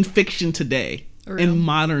 in fiction today, in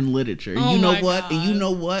modern literature. Oh, you know what? God. And you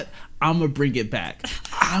know what? I'm going to bring it back.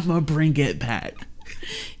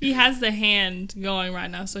 He has the hand going right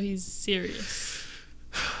now, so he's serious.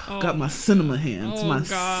 Got my cinema hands.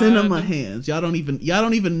 Cinema hands. Y'all don't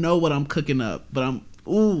even know what I'm cooking up, but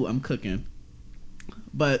I'm cooking.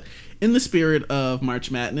 But in the spirit of March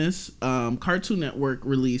Madness, Cartoon Network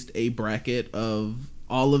released a bracket of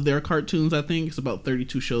all of their cartoons. I think it's about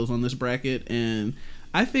 32 shows on this bracket, and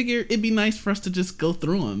I figure it'd be nice for us to just go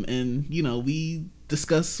through them and we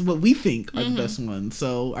discuss what we think are the best ones.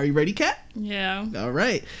 So are you ready, Kat? Yeah. All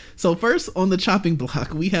right, so first on the chopping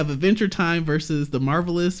block we have Adventure Time versus The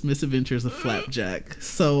Marvelous Misadventures of Flapjack.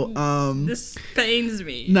 So this pains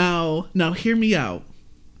me. Now hear me out.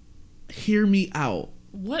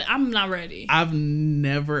 What? I'm not ready. I've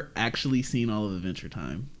never actually seen all of Adventure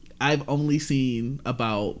Time. I've only seen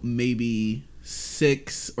about maybe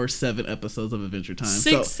 6 or 7 episodes of Adventure Time.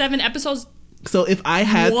 7 episodes? So if I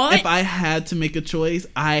had to make a choice,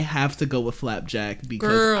 I have to go with Flapjack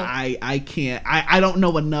because I can't. I don't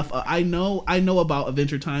know enough. I know about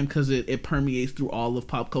Adventure Time because it permeates through all of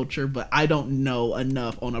pop culture, but I don't know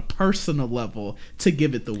enough on a personal level to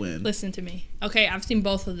give it the win. Listen to me. Okay, I've seen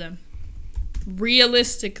both of them.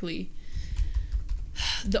 Realistically,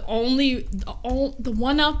 the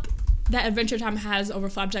one up that Adventure Time has over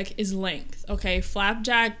Flapjack is length. Okay,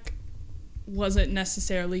 Flapjack wasn't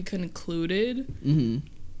necessarily concluded. And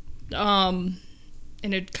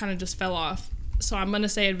it kind of just fell off. So I'm gonna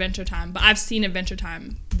say Adventure Time, but I've seen Adventure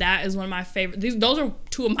Time. That is one of my favorite. Those are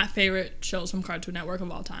two of my favorite shows from Cartoon Network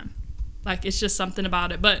of all time. Like, it's just something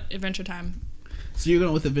about it. But Adventure Time. So you're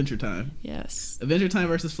going with Adventure Time. Yes. Adventure Time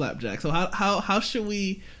versus Flapjack. So how should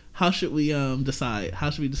we decide?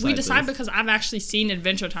 How should we decide? We decide this? because I've actually seen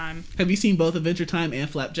Adventure Time. Have you seen both Adventure Time and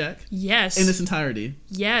Flapjack? Yes. In its entirety?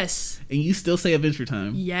 Yes. And you still say Adventure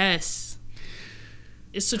Time? Yes.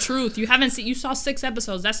 It's the truth. You haven't seen. You saw 6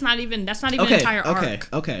 episodes. That's not even an entire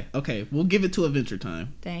arc. Okay. We'll give it to Adventure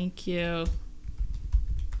Time. Thank you.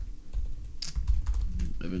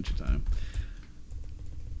 Adventure Time.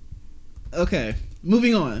 Okay,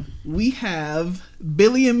 moving on. We have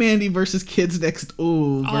Billy and Mandy versus Kids Next.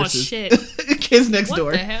 Versus shit. Kids Next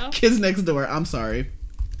Door. What the hell? Kids Next Door. I'm sorry.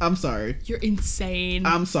 You're insane.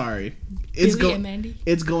 I'm sorry. Billy and Mandy.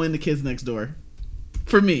 It's going to Kids Next Door.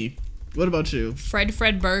 For me. What about you?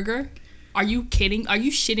 Fred Burger. Are you kidding? Are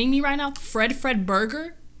you shitting me right now? Fred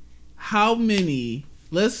Burger. How many?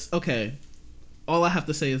 Okay. All I have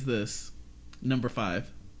to say is this. Number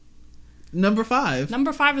 5. Number 5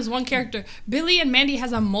 is one character. Billy and Mandy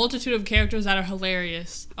has a multitude of characters that are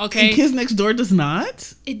hilarious. Okay. And Kids Next Door does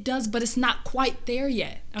not? It does, but it's not quite there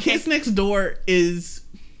yet. Okay? Kids Next Door is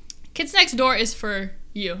for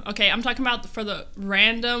you. Okay, I'm talking about for the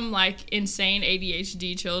random, like, insane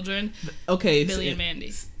ADHD children. Okay. Billy and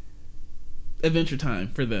Mandy. Adventure Time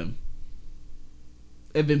for them.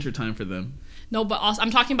 Adventure Time for them. No, but also,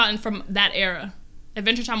 I'm talking about from that era.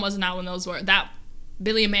 Adventure Time wasn't out when those were.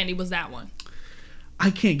 Billy and Mandy was that one. I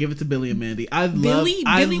can't give it to Billy and Mandy. I love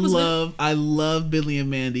Billy and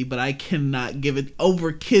Mandy, but I cannot give it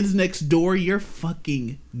over Kids Next Door. You're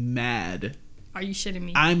fucking mad. Are you shitting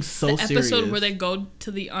me? I'm so serious. The episode where they go to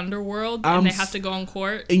the underworld and they have to go in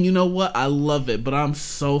court. And you know what? I love it, but I'm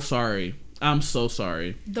so sorry. I'm so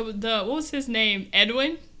sorry. The what was his name?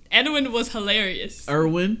 Edwin? Edwin was hilarious.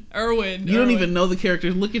 Erwin. You don't even know the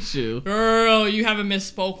characters. Look at you. Girl, you haven't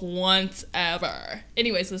misspoke once ever.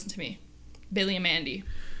 Anyways, listen to me. Billy and Mandy.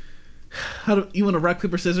 You want to rock,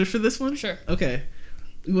 paper, scissors for this one? Sure. Okay.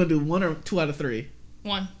 You want to do 1 or 2 out of 3?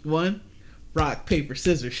 1. 1? Rock, paper,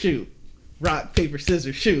 scissors, shoot. Rock, paper,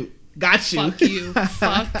 scissors, shoot. Got you.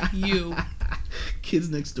 Fuck you. Kids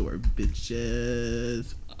Next Door,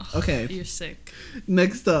 bitches. Okay. You're sick.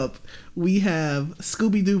 Next up, we have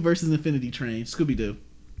Scooby-Doo versus Infinity Train. Scooby-Doo.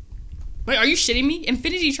 Wait, are you shitting me?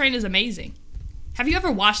 Infinity Train is amazing. Have you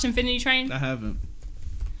ever watched Infinity Train? I haven't.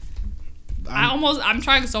 I'm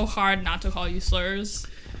trying so hard not to call you slurs,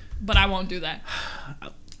 but I won't do that.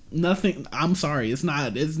 Nothing. I'm sorry. It's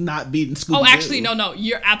not beating Scooby-Doo. Oh, actually, no.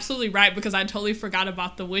 You're absolutely right because I totally forgot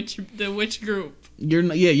about the witch group. You're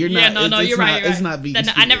not. You're right. It's not beating.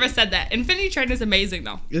 I never said that. Infinity Train is amazing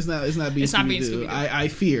though. It's not beating Scooby-Doo. I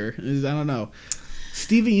fear. I don't know.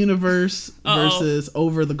 Steven Universe versus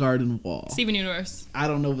Over the Garden Wall. Steven Universe. I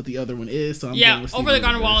don't know what the other one is, so I'm going with Over the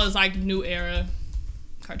Garden Wall is like new era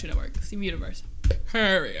Cartoon Network. Steven Universe.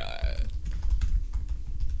 Period.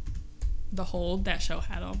 The hold that show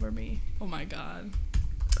had over me. Oh my god.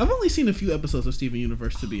 I've only seen a few episodes of Steven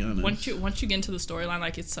Universe, to be honest. Once you get into the storyline,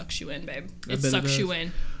 like, it sucks you in, babe. It sucks you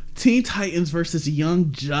in. Teen Titans versus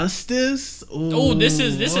Young Justice. Oh, this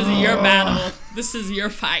is your battle. This is your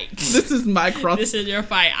fight. This is my cross. This is your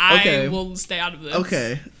fight. I will stay out of this.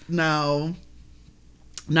 Okay. Now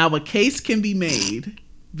a case can be made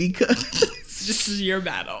because this is your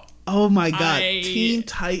battle. Oh my god. Teen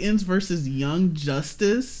Titans versus Young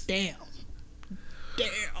Justice. Damn.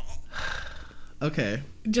 Okay.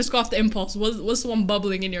 Just go off the impulse. What's the one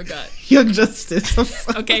bubbling in your gut? Young Justice.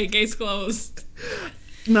 Okay, case closed.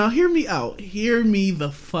 Now, hear me out. Hear me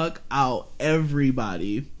the fuck out,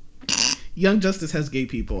 everybody. Young Justice has gay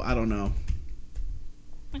people. I don't know.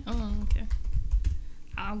 Oh, okay.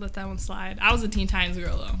 I'll let that one slide. I was a Teen Titans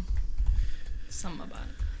girl, though. Something about it.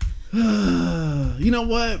 You know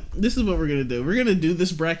what? This is what we're going to do. We're going to do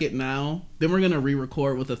this bracket now. Then we're going to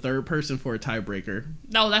re-record with a third person for a tiebreaker.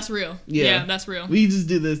 No, that's real. Yeah, that's real. We just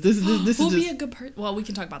do this. This Who'll is be a good person? Well, we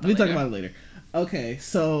can talk about that later. We'll talk about it later. Okay,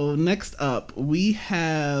 so next up, we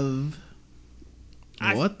have...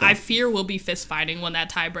 I fear we'll be fist fighting when that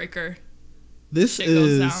tiebreaker goes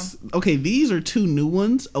down. Okay, these are 2 new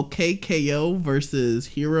ones. Okay, KO versus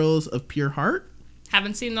Heroes of Pure Heart.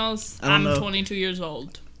 Haven't seen those. I'm 22 years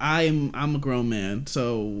old. I'm a grown man,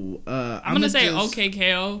 so I'm gonna say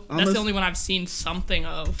OKKO. That's the only one I've seen something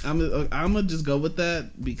of. I'm gonna just go with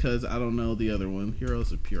that because I don't know the other one.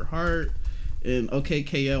 Heroes of Pure Heart. And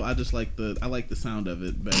OKKO, I like the sound of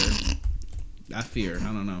it better. I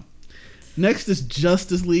don't know. Next is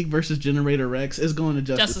Justice League versus Generator Rex. It's going to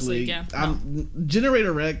Justice League. Yeah.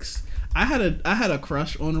 Generator Rex. I had a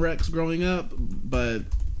crush on Rex growing up, but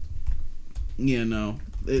yeah, no,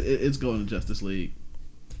 it's going to Justice League.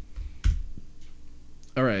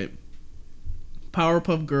 All right,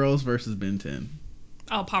 Powerpuff Girls versus Ben 10.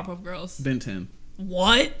 Oh, Powerpuff Girls. Ben 10.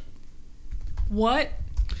 What?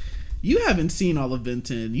 You haven't seen all of Ben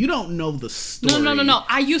 10. You don't know the story. No.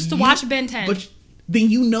 I used to watch Ben 10. But then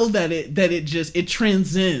you know that it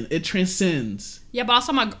transcends. Yeah, but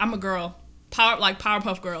also I'm a girl.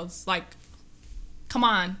 Powerpuff Girls. Like, come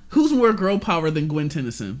on. Who's more girl power than Gwen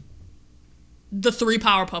Tennyson? The 3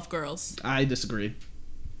 Powerpuff Girls. I disagree.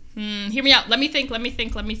 Hear me out. Let me think. Mojo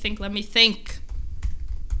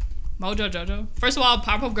Jojo. First of all,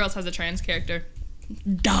 Powerpuff Girls has a trans character.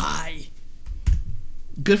 Die.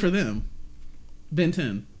 Good for them. Ben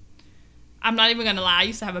 10. I'm not even gonna lie. I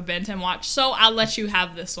used to have a Ben 10 watch, so I'll let you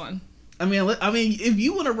have this one. I mean, if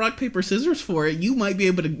you want to rock paper scissors for it, you might be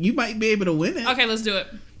able to win it. Okay, let's do it.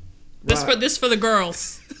 This for the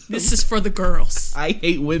girls. This is for the girls. I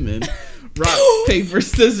hate women. Rock paper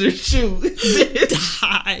scissors shoot.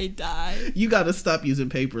 Die. You got to stop using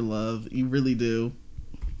paper, love. You really do.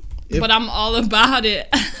 But I'm all about it.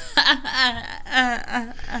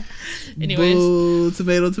 Anyways. Boo.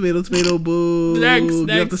 Tomato, boo.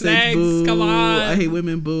 Next. Boo. Come on. I hate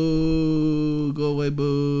women, boo. Go away,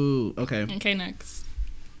 boo. Okay, next.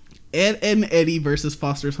 Ed and Eddie versus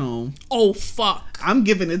Foster's Home. Oh, fuck. I'm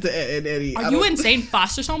giving it to Ed and Eddie. Are you insane?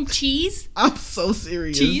 Foster's Home? Cheese? I'm so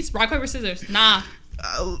serious. Cheese? Rock, paper, scissors. Nah.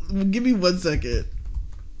 Give me 1 second.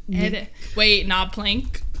 Wait,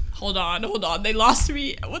 plank. Hold on. They lost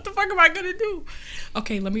me. What the fuck am I gonna do?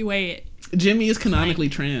 Okay, let me weigh it. Jimmy is canonically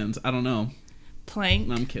trans. I don't know. Plank.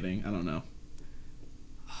 No, I'm kidding. I don't know.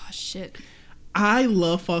 Oh, shit. I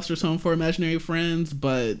love Foster's Home for Imaginary Friends,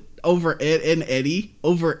 but over Ed and Eddie.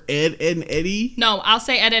 No, I'll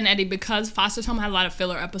say Ed and Eddie because Foster's Home had a lot of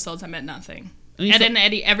filler episodes that meant nothing. Ed and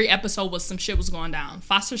Eddie, every episode was some shit was going down.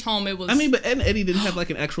 Foster's Home, it was... I mean, but Ed and Eddie didn't have like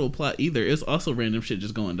an actual plot either. It's also random shit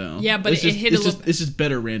just going down. Yeah, but it's just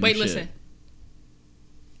better random shit. Wait, listen.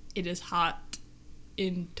 It is hot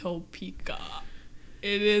in Topeka.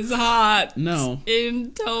 It is hot. No.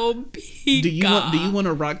 In Topeka. Do you want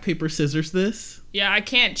to rock, paper, scissors this? Yeah, I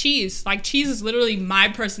can't. Cheese. Like, cheese is literally my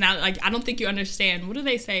personality. Like, I don't think you understand. What do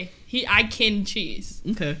they say? I can cheese.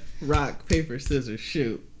 Okay. Rock, paper, scissors,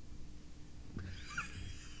 shoot.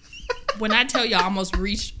 When I tell you I almost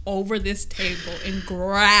reached over this table and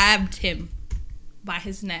grabbed him by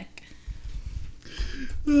his neck.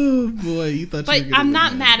 Oh boy, you thought but you were gonna I'm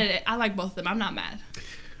not mad at it. I like both of them. I'm not mad.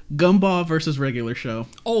 Gumball versus regular show.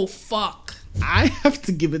 Oh, fuck. I have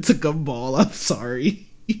to give it to Gumball. I'm sorry.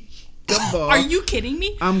 Gumball. Are you kidding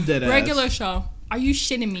me? I'm dead ass. Regular show. Are you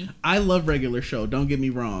shitting me? I love regular show. Don't get me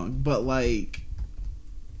wrong. But, like,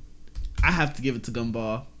 I have to give it to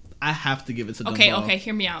Gumball. Okay,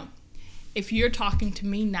 hear me out. If you're talking to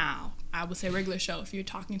me now, I would say regular show. If you're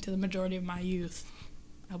talking to the majority of my youth,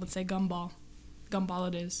 I would say Gumball. Gumball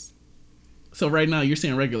it is. So right now you're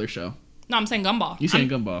saying regular show? No, I'm saying Gumball. You're saying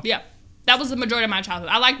Gumball? Yeah. That was the majority of my childhood.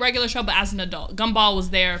 I like regular show, but as an adult. Gumball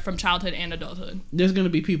was there from childhood and adulthood. There's going to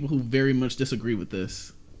be people who very much disagree with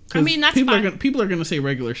this. I mean, that's fine. People are going to say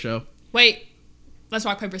regular show. Wait. Let's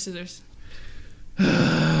rock, paper, scissors.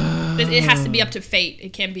 It has to be up to fate.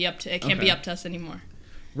 It can't be up to us anymore.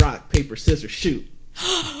 Rock, paper, scissors, shoot.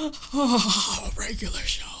 Oh, regular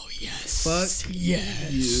show. Yes. Fuck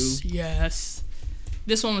yes. you. Yes.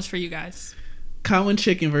 This one was for you guys. Cow and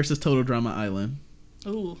Chicken versus Total Drama Island.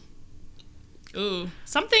 Ooh.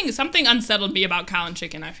 Something unsettled me about Cow and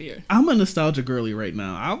Chicken, I fear. I'm a nostalgia girly right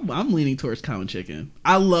now. I'm leaning towards Cow and Chicken.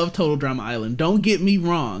 I love Total Drama Island. Don't get me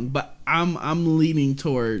wrong, but I'm leaning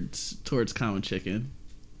towards Cow and Chicken.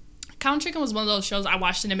 Cow and Chicken was one of those shows I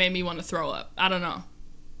watched and it made me want to throw up. I don't know.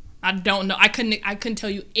 I couldn't tell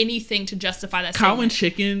you anything to justify that. Cow and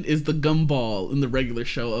Chicken is the Gumball in the regular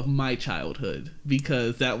show of my childhood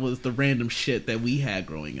because that was the random shit that we had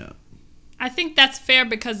growing up. I think that's fair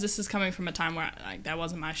because this is coming from a time where that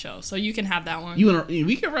wasn't my show, so you can have that one.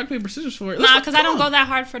 We can rock paper scissors for it. Nah, because I don't go that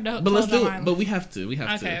hard for the. But let's do it. But we have to.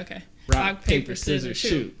 Okay. Rock, paper, scissors,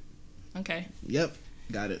 shoot. Okay. Yep,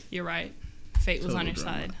 got it. You're right. Fate was on your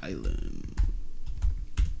side. Island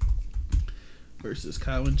versus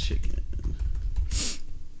Cow and Chicken.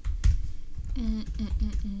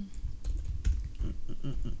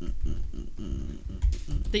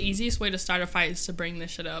 The easiest way to start a fight is to bring this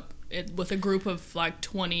shit up with a group of like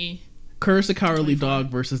 20 Courage the Cowardly Dog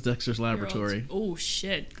versus Dexter's Laboratory. Oh,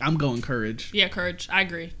 shit. I'm going Courage. Yeah, Courage. I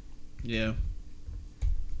agree. Yeah.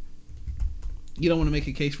 You don't want to make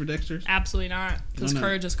a case for Dexter's? Absolutely not. Because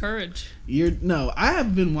Courage is Courage. No, I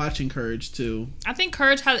have been watching Courage too. I think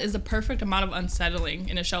Courage is the perfect amount of unsettling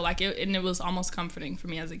in a show. And it was almost comforting for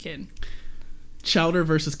me as a kid. Chowder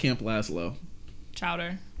versus Camp Lazlo.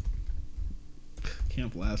 Chowder.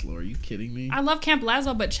 Camp Lazlo, are you kidding me? I love Camp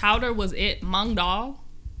Lazlo, but Chowder was it. Mung Dal.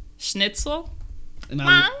 Schnitzel. And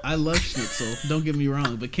I love Schnitzel. Don't get me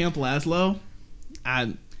wrong, but Camp Lazlo,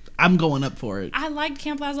 I'm going up for it. I liked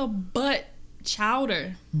Camp Lazlo, but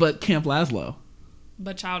Chowder. But Camp Lazlo.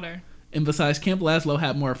 But Chowder. And besides, Camp Lazlo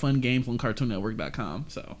had more fun games on CartoonNetwork.com.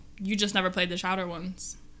 So you just never played the Chowder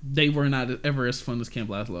ones. They were not ever as fun as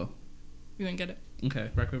Camp Lazlo. You didn't get it.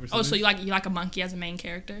 Okay, rock paper scissors. Oh, so you like a monkey as a main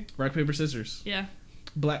character? Rock paper scissors. Yeah.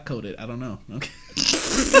 Black coated. I don't know. Okay.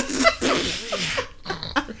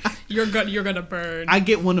 You're gonna burn. I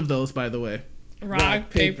get one of those, by the way. Rock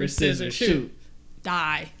paper scissors shoot.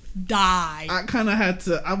 Die. I kind of had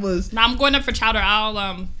to. Now I'm going up for Chowder.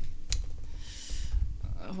 I'll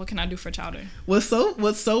what can I do for Chowder? What's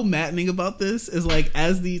so maddening about this is like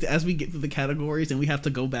as we get through the categories and we have to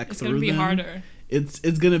go back through them. It's gonna be harder.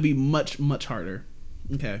 It's gonna be much harder.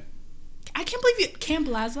 Okay. I can't believe you Camp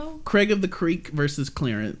Lazlo. Craig of the Creek versus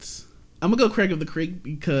Clarence. I'm gonna go Craig of the Creek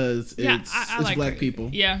because it's like black people.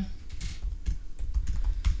 Yeah.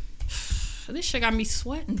 This shit got me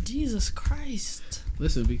sweating. Jesus Christ.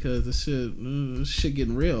 Listen, because this shit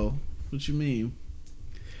getting real. What you mean?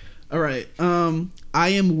 All right. I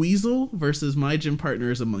Am Weasel versus My Gym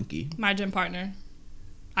Partner is a Monkey. My Gym Partner.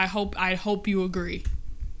 I hope you agree.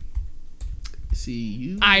 See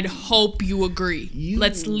you. I'd hope you agree.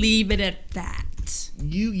 Let's leave it at that.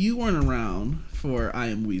 You weren't around for I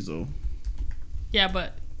Am Weasel. Yeah,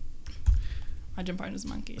 but My Gym Partner's a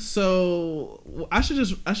monkey. So I should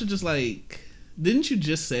just like. Didn't you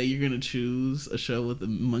just say you're gonna choose a show with a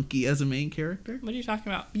monkey as a main character? What are you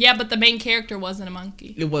talking about? Yeah, but the main character wasn't a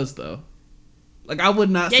monkey. It was though. Like I would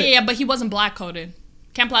not. say... Yeah, but he wasn't black coded.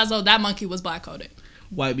 Camp Lazlo, that monkey was black coded.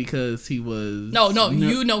 Why? Because he was. No,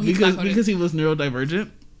 he's black coded. Because he was neurodivergent.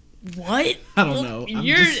 What? I don't know.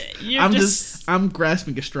 I'm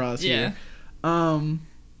grasping at straws here.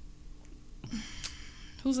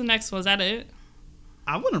 Who's the next one? Is that it?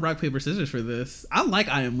 I want to rock paper scissors for this. I like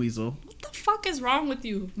I Am Weasel. What the fuck is wrong with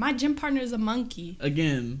you? My gym partner is a monkey.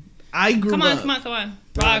 Again, I grew up. Come on.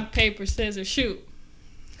 Rock paper scissors shoot.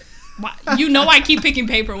 Why? You know I keep picking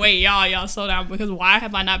paper. Wait, y'all slow down because why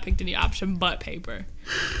have I not picked any option but paper?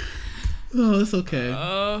 Oh, it's okay.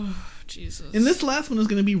 Oh, Jesus. And this last one is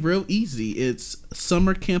going to be real easy. It's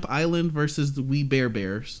Summer Camp Island versus the We Bare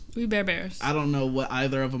Bears. We Bare Bears. I don't know what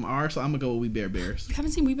either of them are, so I'm going to go with We Bare Bears. You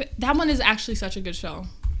haven't seen We Bare... That one is actually such a good show.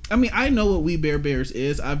 I mean, I know what We Bare Bears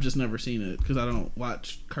is. I've just never seen it because I don't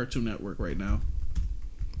watch Cartoon Network right now.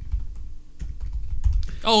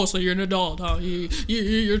 Oh, so you're an adult, huh?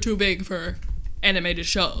 You're too big for animated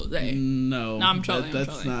shows, eh? No, I'm trolling.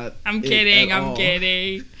 That's not. I'm kidding. I'm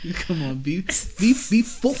kidding. Come on, be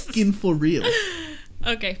fucking for real.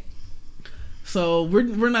 Okay. So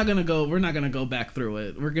we're not gonna go back through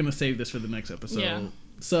it. We're gonna save this for the next episode. Yeah.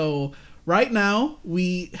 So right now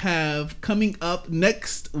we have coming up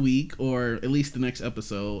next week, or at least the next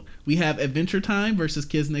episode, we have Adventure Time versus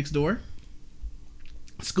Kids Next Door.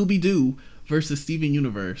 Scooby Doo versus Steven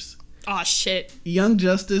Universe. Oh shit. Young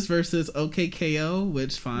Justice versus OKKO,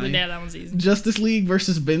 which fine. Yeah, that one's easy. Justice League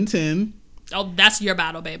versus Ben 10. Oh, that's your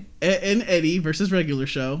battle, babe. Ed and Eddie versus Regular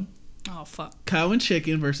Show. Oh fuck. Cow and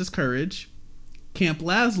Chicken versus Courage. Camp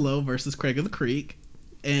Lazlo versus Craig of the Creek.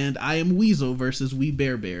 And I Am Weasel versus We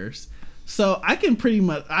Bare Bears. So I can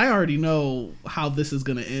I already know how this is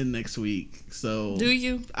gonna end next week. So do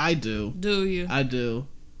you? I do. Do you? I do.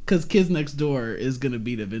 Because Kids Next Door is gonna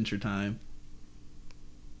beat Adventure Time.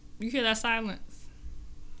 You hear that silence?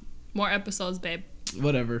 More episodes, babe.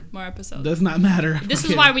 Whatever. More episodes. Does not matter. This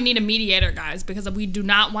is why we need a mediator, guys, because we do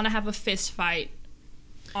not want to have a fist fight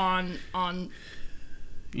on our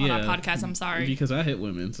podcast. I'm sorry. Because I hit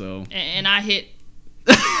women, so. And I hit.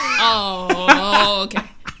 Oh, okay.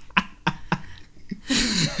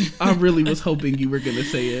 I really was hoping you were gonna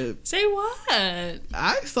say it. Say what?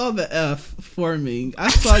 I saw the F forming. I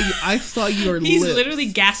saw your lips. He's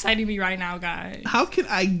literally gaslighting me right now, guys. How can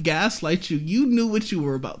I gaslight you? You knew what you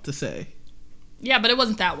were about to say. Yeah, but it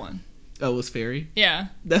wasn't that one. Oh, it was Fairy? Yeah.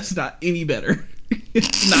 That's not any better.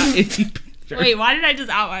 It's not any better. Wait, why did I just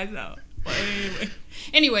out myself? Wait.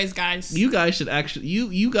 Anyways, guys. You guys should actually...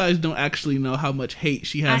 You guys don't actually know how much hate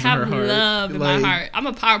she has in her heart. I have love in my heart. I'm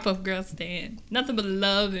a Powerpuff Girl stan. Nothing but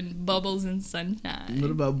love and bubbles and sunshine.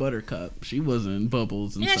 What about Buttercup? She wasn't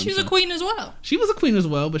bubbles and sunshine. Yeah, she was a queen as well. She was a queen as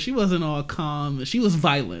well, but she wasn't all calm. She was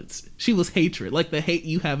violence. She was hatred. Like the hate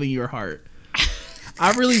you have in your heart.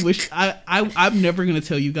 I really wish... I'm never going to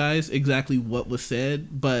tell you guys exactly what was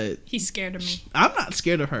said, but... He's scared of me. I'm not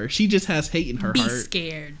scared of her. She just has hate in her heart. Be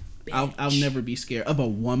scared. I'll never be scared of a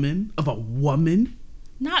woman. Of a woman?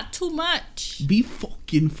 Not too much. Be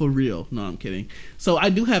fucking for real. No, I'm kidding. So I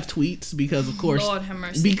do have tweets because, of course, Lord have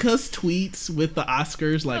mercy. Because tweets with the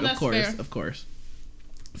Oscars, like, of course.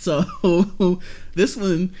 So this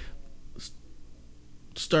one,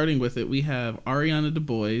 starting with it, we have Ariana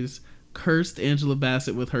DeBose cursed Angela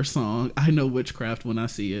Bassett with her song "I Know Witchcraft When I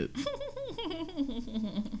See It."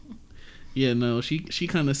 Yeah, no, she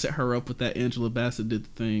kind of set her up with that Angela Bassett did the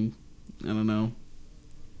thing. I don't know.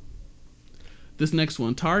 This next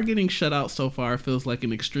one, Tar getting shut out so far feels like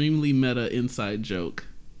an extremely meta inside joke.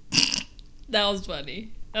 That was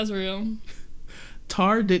funny. That's real.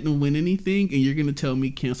 Tar didn't win anything, and you're gonna tell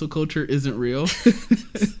me cancel culture isn't real?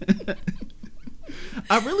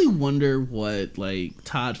 I really wonder what like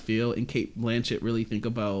Todd Field and Cate Blanchett really think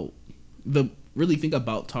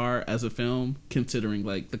about Tar as a film, considering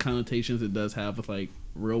like the connotations it does have with like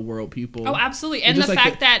real world people. Oh, absolutely. And the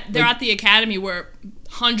fact that they're at the academy where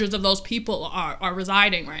hundreds of those people are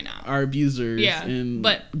residing right now. Are abusers and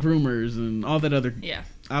groomers and all that other... Yeah.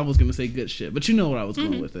 I was going to say good shit, but you know what I was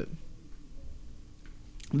going with it.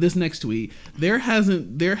 This next tweet, there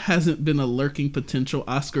hasn't been a lurking potential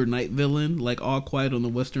Oscar night villain like All Quiet on the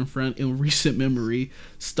Western Front in recent memory,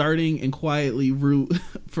 starting and quietly root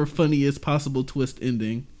for funniest possible twist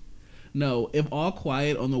ending. No, if All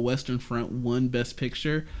Quiet on the Western Front won Best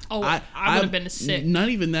Picture, I would have been sick. Not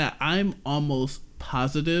even that. I'm almost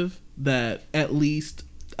positive that at least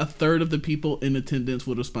a third of the people in attendance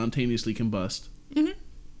would have spontaneously combust. Mm-hmm.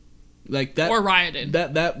 Like that, or rioted.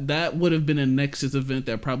 That would have been a Nexus event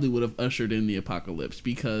that probably would have ushered in the apocalypse,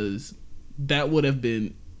 because that would have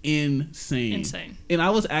been insane. And I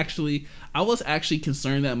was actually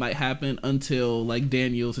concerned that might happen until like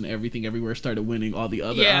Daniels and Everything Everywhere started winning all the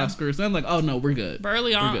other Oscars. And I'm like, oh no, we're good. But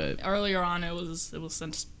earlier on, it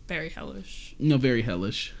was very hellish. No, very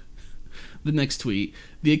hellish. The next tweet,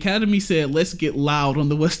 the Academy said, "Let's get loud on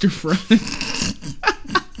the Western Front."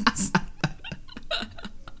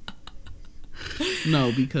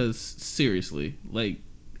 No, because seriously, like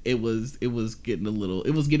it was getting a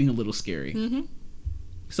little scary. Mm-hmm.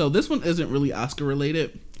 So this one isn't really Oscar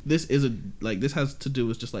related. This has to do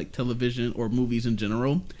with just like television or movies in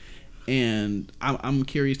general, and I'm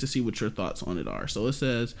curious to see what your thoughts on it are. So it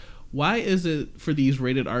says, why is it for these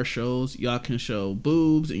rated R shows y'all can show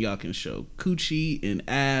boobs and y'all can show coochie and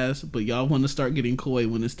ass, but y'all want to start getting coy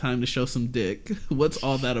when it's time to show some dick? What's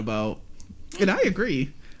all that about? And I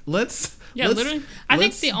agree. Literally. I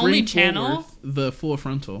think the only channel, the full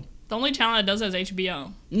frontal. The only channel that does it is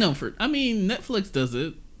HBO. No, Netflix does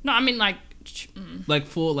it. No, I mean like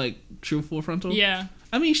full, like true full frontal. Yeah.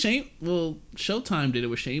 I mean, Showtime did it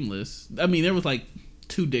with Shameless. I mean, there was like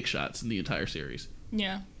 2 dick shots in the entire series.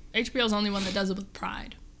 Yeah, HBO's the only one that does it with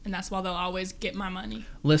pride, and that's why they'll always get my money.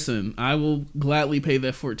 Listen, I will gladly pay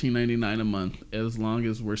that $14.99 a month as long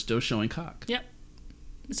as we're still showing cock. Yep,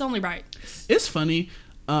 it's only right. It's funny.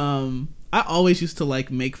 I always used to like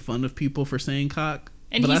make fun of people for saying cock.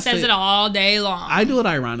 And he says it all day long. I do it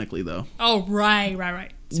ironically though. Oh,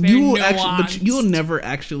 right. It's very nuanced. But you'll never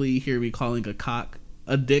actually hear me calling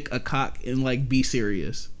a dick a cock and like be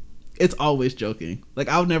serious. It's always joking. Like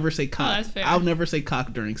I'll never say cock. Oh, that's fair. I'll never say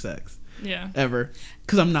cock during sex. Yeah. Ever.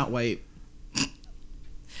 Because I'm not white.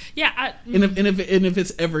 Yeah. And if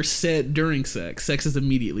it's ever said during sex is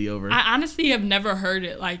immediately over. I honestly have never heard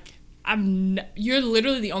it. Like you're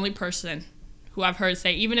literally the only person who I've heard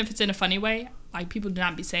say, even if it's in a funny way, like people do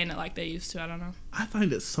not be saying it like they used to. I don't know. I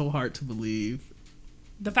find it so hard to believe.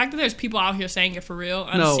 The fact that there's people out here saying it for real,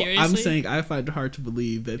 seriously. No, I'm saying I find it hard to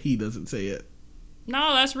believe that he doesn't say it.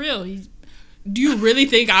 No, that's real. Do you really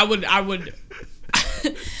think I would I would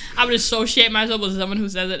associate myself with someone who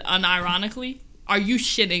says it unironically? Are you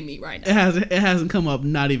shitting me right now? It hasn't come up,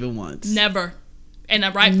 not even once. Never. And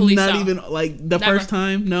rightfully so. Not even like the first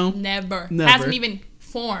time? No. Never. Hasn't even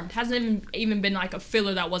formed. Hasn't even been like a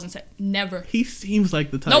filler that wasn't said. Never. He seems like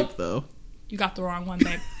the type though. You got the wrong one,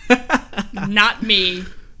 babe. Not me.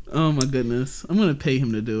 Oh my goodness. I'm gonna pay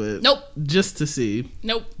him to do it. Nope. Just to see.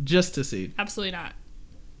 Nope. Just to see. Absolutely not.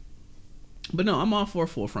 But no, I'm all for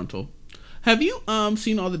full frontal. Have you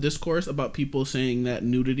seen all the discourse about people saying that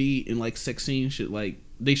nudity in like sex scenes should like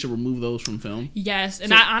they should remove those from film. Yes, and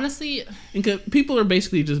so, I honestly, and people are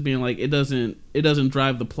basically just being like, it doesn't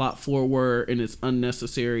drive the plot forward and it's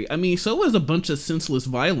unnecessary. I mean, so is a bunch of senseless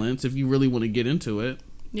violence if you really want to get into it.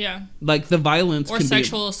 Yeah, like the violence or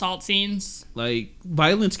sexual assault scenes. Like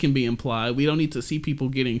violence can be implied. We don't need to see people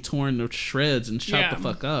getting torn to shreds and shot the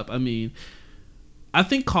fuck up. I mean, I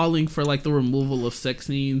think calling for like the removal of sex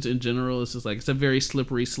scenes in general is just like, it's a very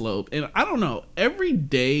slippery slope. And I don't know, every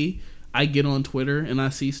day I get on Twitter and I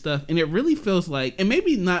see stuff and it really feels like, and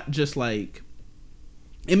maybe not just like,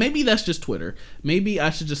 and maybe that's just Twitter. Maybe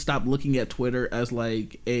I should just stop looking at Twitter as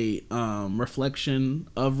like a reflection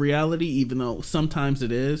of reality, even though sometimes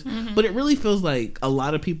it is. Mm-hmm. But it really feels like a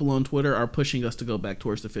lot of people on Twitter are pushing us to go back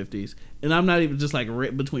towards the 50s. And I'm not even just like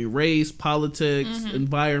between race, politics,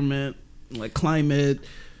 environment, like climate,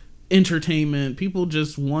 entertainment. People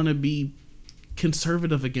just want to be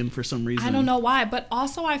conservative again for some reason. I don't know why, but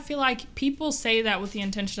also I feel like people say that with the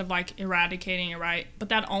intention of like eradicating it, right? But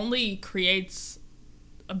that only creates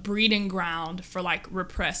a breeding ground for like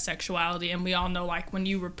repressed sexuality. And we all know like when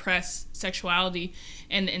you repress sexuality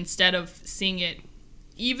and instead of seeing it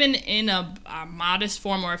even in a modest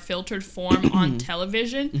form or a filtered form on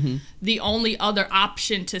television, the only other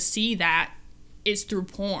option to see that is through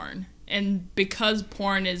porn. And because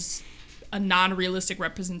porn is a non-realistic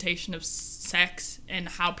representation of sex and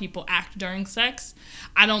how people act during sex,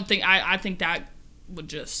 I think that would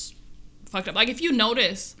just fuck up. Like if you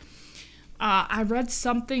notice, I read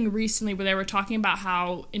something recently where they were talking about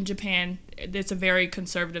how in Japan it's a very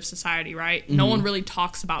conservative society, right? No one really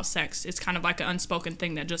talks about sex. It's kind of like an unspoken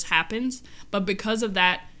thing that just happens. But because of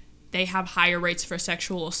that, they have higher rates for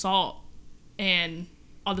sexual assault and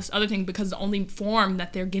all this other thing, because the only form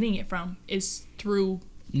that they're getting it from is through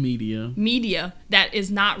media that is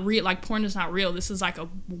not real. Like porn is not real. This is like a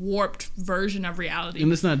warped version of reality. And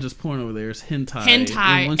it's not just porn over there, it's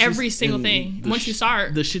hentai, every single thing. Once you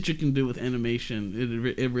start the shit you can do with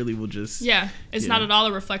animation, it really will just it's not at all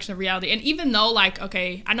a reflection of reality. And even though like,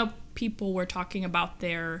 okay, I know people were talking about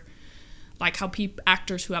their like how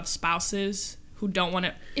actors who have spouses who don't want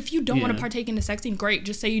to, if you don't want to partake in the sex scene, great,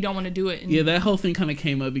 just say you don't want to do it. And that whole thing kind of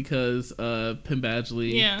came up because Penn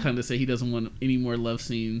Badgley kind of said he doesn't want any more love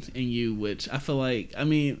scenes in You, which I feel like, I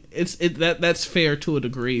mean, that's fair to a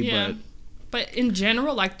degree, but in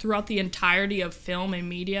general, like throughout the entirety of film and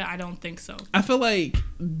media, I don't think so. I feel like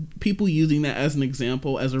people using that as an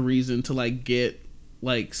example, as a reason to like get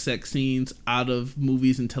like sex scenes out of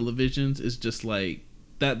movies and televisions is just like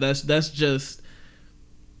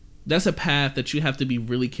that's a path that you have to be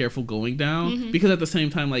really careful going down, because at the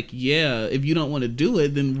same time, like, if you don't want to do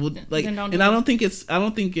it, then we'll like, then and I don't think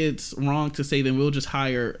it's wrong to say then we'll just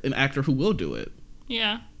hire an actor who will do it.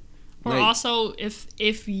 Yeah. Or like, also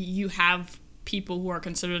if you have people who are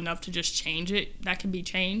considerate enough to just change it, that can be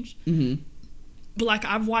changed. But like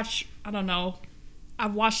I've watched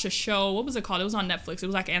a show, what was it called? It was on Netflix. It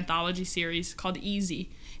was like an anthology series called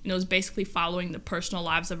Easy. And it was basically following the personal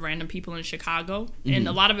lives of random people in Chicago. And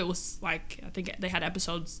a lot of it was like, I think they had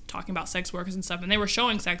episodes talking about sex workers and stuff. And they were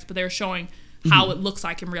showing sex, but they were showing how it looks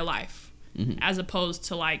like in real life. As opposed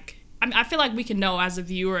to like, I feel like we can know as a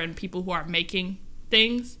viewer and people who are making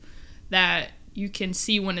things that you can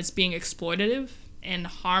see when it's being exploitative and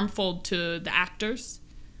harmful to the actors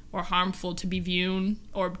or harmful to be viewed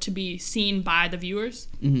or to be seen by the viewers,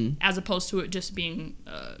 as opposed to it just being,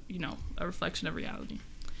 a reflection of reality.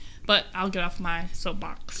 But I'll get off my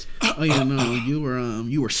soapbox. Oh yeah, no,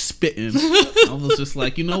 you were spitting. I was just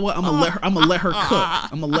like, you know what? I'm gonna let her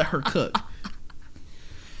cook. I'm gonna let her cook.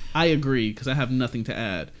 I agree because I have nothing to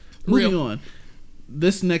add. Moving on.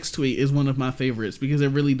 This next tweet is one of my favorites because it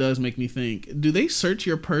really does make me think. Do they search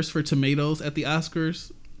your purse for tomatoes at the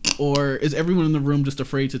Oscars, or is everyone in the room just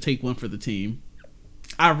afraid to take one for the team?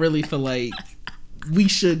 I really feel like we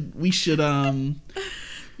should. We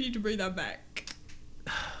need to bring that back.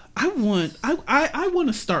 I want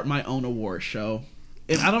to start my own award show,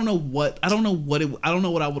 and I don't know what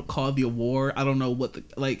I would call the award. I don't know what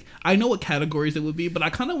I know what categories it would be, but I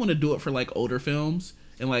kind of want to do it for like older films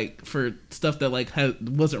and like for stuff that like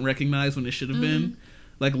wasn't recognized when it should have been,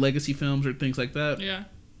 like legacy films or things like that. Yeah,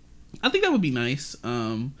 I think that would be nice.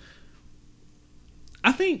 I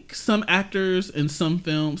think some actors in some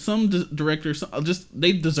films, some directors,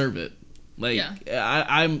 they deserve it. Like,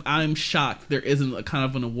 I'm shocked there isn't a kind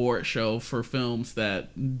of an award show for films that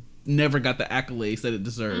never got the accolades that it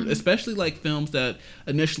deserved. Especially like films that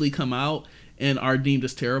initially come out and are deemed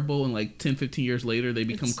as terrible and like 10, 15 years later they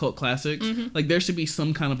become cult classics. Like there should be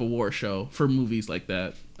some kind of award show for movies like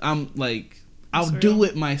that. I'm like, I'll do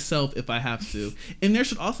it myself if I have to. And there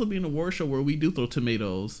should also be an award show where we do throw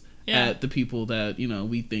tomatoes at the people that, you know,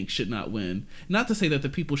 we think should not win. Not to say that the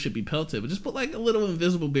people should be pelted, but just put like a little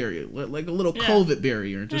invisible barrier, like a little COVID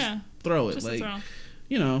barrier, and just throw it. Just like,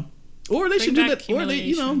 you know, or they should do that, or they,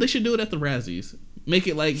 you know, they should do it at the Razzies. Make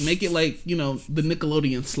it like, you know, the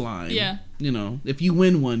Nickelodeon slime. Yeah. You know, if you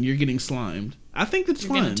win one, you're getting slimed. I think it's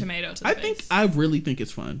fun. Getting a tomato to the face. I really think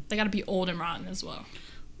it's fun. They got to be old and rotten as well.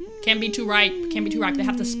 Can't be too ripe. Can't be too ripe. They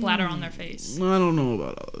have to splatter on their face. I don't know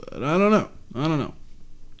about all that. I don't know.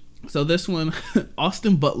 So this one,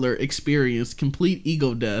 Austin Butler experienced complete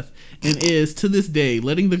ego death and is, to this day,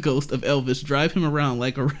 letting the ghost of Elvis drive him around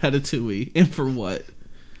like a ratatouille. And for what?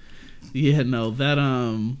 Yeah, no, that,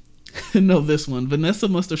 no, this one. Vanessa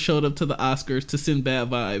must have showed up to the Oscars to send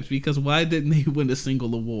bad vibes, because why didn't they win a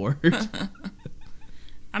single award?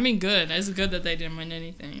 I mean, good. It's good that they didn't win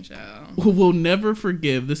anything, so. We'll never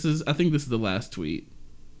forgive. I think this is the last tweet.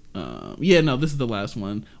 This is the last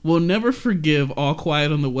one. We'll never forgive All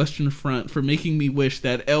Quiet on the Western Front for making me wish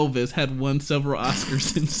that Elvis had won several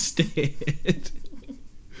Oscars instead.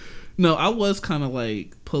 No, I was kind of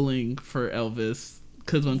like pulling for Elvis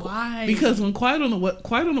because when Quiet on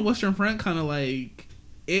the Western Front kind of like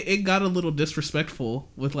it got a little disrespectful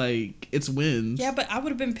with like its wins. Yeah, but I would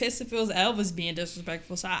have been pissed if it was Elvis being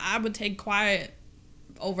disrespectful. So I would take Quiet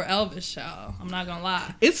over Elvis show. I'm not gonna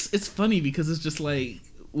lie. It's funny because it's just like.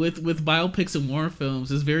 With biopics and war films,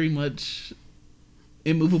 is very much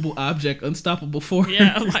immovable object, unstoppable force.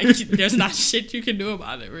 Yeah, like there's not shit you can do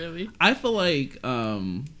about it, really. I feel like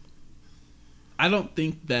I don't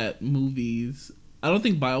think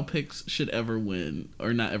biopics should ever win,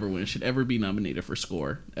 or not ever win, should ever be nominated for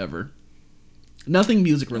score, ever. Nothing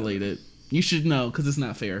music related. You should know, because it's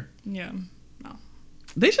not fair. Yeah, no.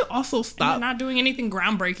 They should also stop. And they're not doing anything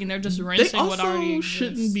groundbreaking. They're just rinsing what already exists. They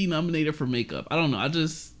also shouldn't be nominated for makeup. I don't know. I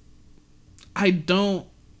don't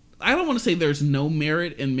want to say there's no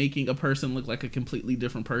merit in making a person look like a completely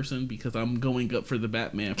different person, because I'm going up for the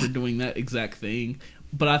Batman for doing that exact thing.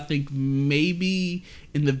 But I think maybe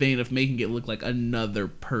in the vein of making it look like another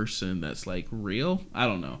person that's like real. I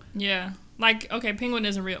don't know. Yeah. Like, okay, Penguin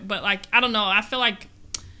isn't real, but like, I don't know. I feel like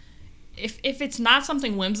if it's not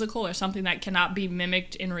something whimsical or something that cannot be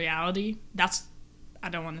mimicked in reality, I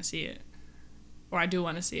don't want to see it. Or I do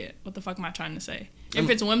want to see it. What the fuck am I trying to say? If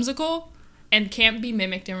it's whimsical and can't be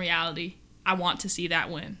mimicked in reality, I want to see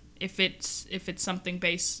that win. If it's something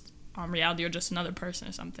based on reality or just another person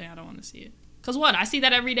or something, I don't want to see it. Because what? I see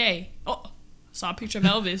that every day. Oh, saw a picture of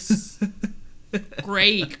Elvis.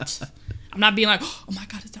 Great. I'm not being like, oh my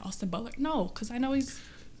God, is that Austin Butler? No, because I know he's...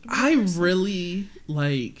 I really,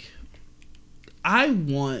 like... I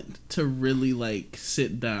want to really like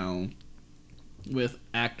sit down with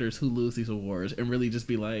actors who lose these awards and really just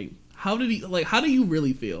be like, how do you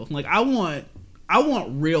really feel? Like, I want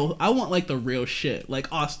like the real shit.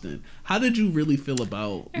 Like, Austin, how did you really feel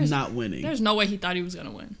about not winning? There's no way he thought he was gonna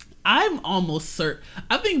win. I'm almost certain.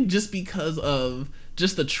 I think just because of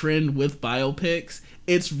just the trend with biopics,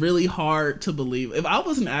 it's really hard to believe. If I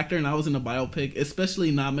was an actor and I was in a biopic, especially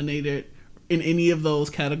nominated in any of those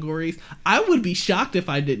categories, I would be shocked if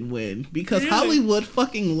I didn't win, because Hollywood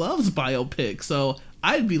fucking loves biopics. So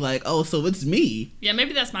I'd be like, oh, so it's me. Yeah,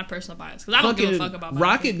 maybe that's my personal bias, because I don't give a fuck about biopics.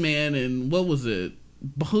 Rocket Man and what was it?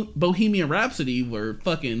 Bohemian Rhapsody were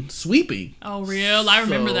fucking sweeping. Oh, real? I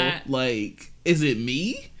remember that. Like, is it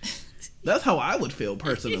me? That's how I would feel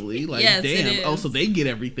personally. Like, yes, damn, oh, so they get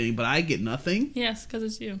everything, but I get nothing? Yes, because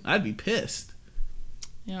it's you. I'd be pissed.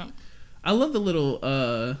 Yeah. I love the little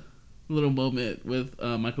moment with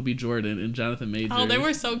Michael B. Jordan and Jonathan Majors. Oh, they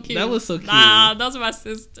were so cute. That was so cute. Nah, those are my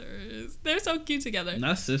sisters. They're so cute together.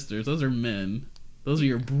 Not sisters. Those are men. Those are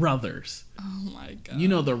your brothers. Oh my God. You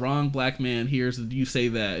know, the wrong black man hears you say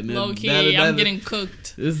that. And low key, I'm getting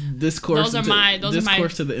cooked. This discourse to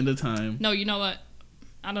the end of time. No, you know what?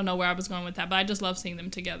 I don't know where I was going with that, but I just love seeing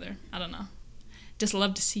them together. I don't know. Just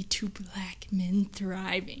love to see two black men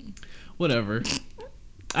thriving. Whatever.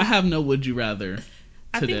 I have no would you rather.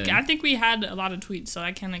 I think we had a lot of tweets, so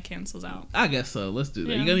that kind of cancels out. I guess so. Let's do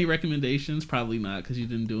that. Yeah. You got any recommendations? Probably not, because you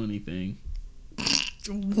didn't do anything.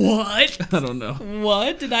 What? I don't know.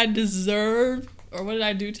 What did I deserve? Or what did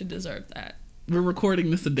I do to deserve that? We're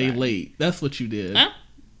recording this a day late. That's what you did. Huh?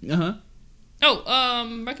 Uh-huh.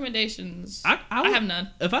 Oh, recommendations. I have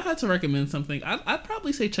none. If I had to recommend something, I'd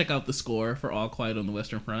probably say check out the score for All Quiet on the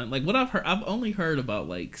Western Front. Like, what I've only heard about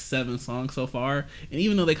like 7 songs so far, and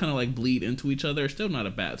even though they kind of like bleed into each other, it's still not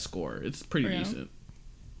a bad score. It's pretty decent.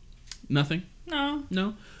 Nothing?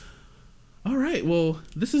 No. All right. Well,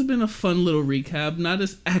 this has been a fun little recap. Not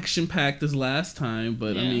as action-packed as last time,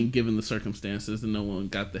 but I mean, given the circumstances, and no one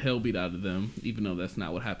got the hell beat out of them, even though that's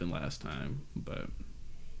not what happened last time. But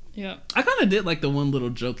Yeah. I kind of did like the one little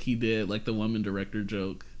joke he did, like the woman director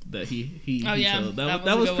joke that he told.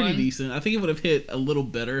 That was pretty decent. I think it would have hit a little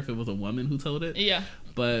better if it was a woman who told it. Yeah.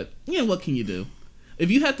 But yeah, what can you do?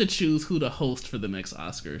 If you had to choose who to host for the next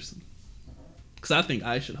Oscars, because I think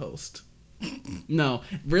I should host. No,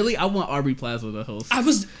 really, I want Aubrey Plaza to host. I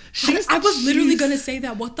was literally gonna say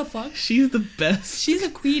that. What the fuck? She's the best. She's a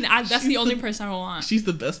queen. That's the only person I want. She's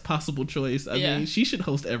the best possible choice. I mean, she should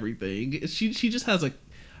host everything. She just has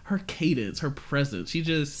her cadence, her presence.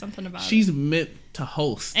 Something about she's meant to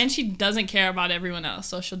host, and she doesn't care about everyone else,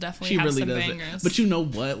 so she'll definitely have some bangers. But you know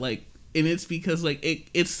what? Like, and it's because like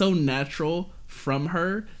it's so natural from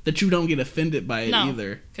her that you don't get offended by it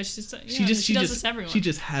either. Because she does this to everyone. She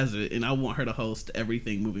just has it, and I want her to host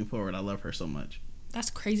everything moving forward. I love her so much. That's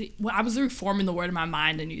crazy. Well, I was reforming the word in my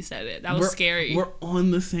mind, and you said it. That was scary. We're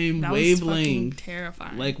on the same wavelength. Was fucking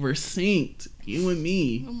terrifying. Like we're synced, you and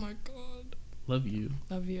me. Oh my god. Love you.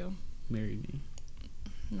 Love you. Marry me.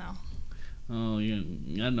 No. Oh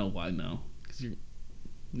yeah, I know why no. Cause you're,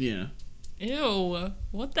 yeah. Ew.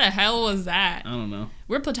 What the hell was that? I don't know.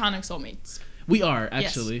 We're platonic soulmates. We are,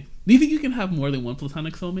 actually. Yes. Do you think you can have more than one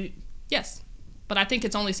platonic soulmate? Yes. But I think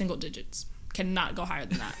it's only single digits. Cannot go higher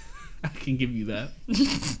than that. I can give you that.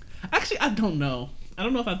 Actually, I don't know. I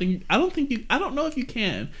don't know if you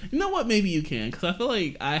can. You know what? Maybe you can, because I feel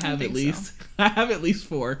like I have at least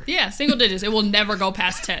 4. Yeah, single digits. It will never go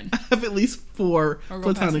past 10. I have at least 4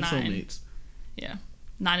 platonic soulmates. Yeah.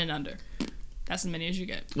 9 and under. That's as many as you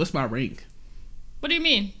get. What's my rank? What do you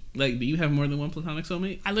mean? Like, do you have more than one platonic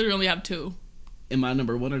soulmate? I literally only have 2. Am I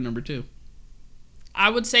number 1 or number 2? I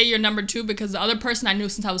would say you're number 2 because the other person I knew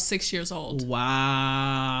since I was 6 years old.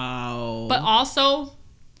 Wow. But also,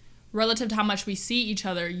 relative to how much we see each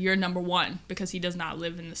other, you're number 1 because he does not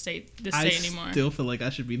live in this state anymore. I still feel like I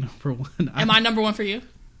should be number 1. Am I number 1 for you?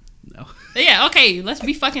 No. Yeah, okay, let's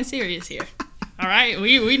be fucking serious here. All right?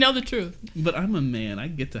 We know the truth. But I'm a man. I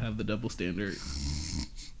get to have the double standard.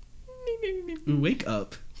 Wake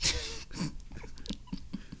up.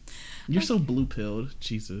 You're so blue-pilled.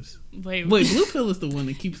 Jesus. Wait, blue-pill is the one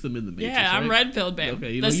that keeps them in the matrix, yeah, I'm right? red-pilled, babe.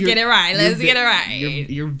 Okay, Let's get it right. Let's get it right.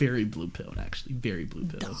 You're very blue-pilled, actually. Very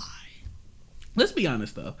blue-pilled. Die. Let's be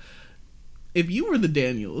honest, though. If you were the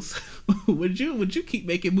Daniels, would you keep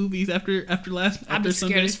making movies after I'd be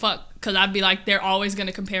scared as fuck, because I'd be like, they're always going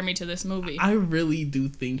to compare me to this movie. I really do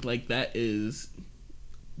think, like, that is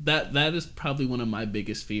probably one of my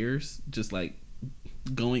biggest fears, just, like,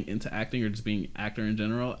 going into acting or just being an actor in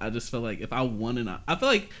general. I just feel like if I wanted, I feel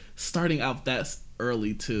like starting out that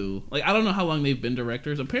early too. Like, I don't know how long they've been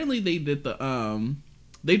directors. Apparently they did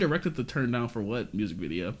they directed the Turn Down for What music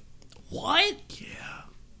video. What? Yeah.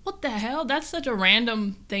 What the hell? That's such a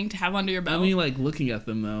random thing to have under your belt. I mean, like, looking at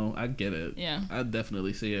them though, I get it. Yeah. I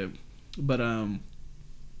definitely see it. But I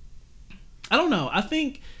don't know. I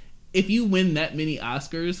think if you win that many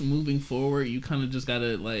Oscars moving forward, you kind of just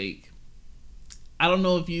gotta, like, I don't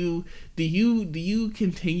know if do you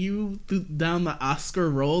continue down the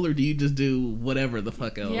Oscar roll, or do you just do whatever the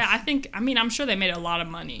fuck else? Yeah, I'm sure they made a lot of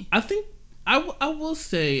money. I think I will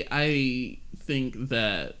say I think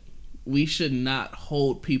that we should not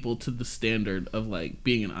hold people to the standard of, like,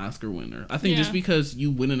 being an Oscar winner. I think just because you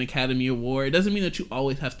win an Academy Award, it doesn't mean that you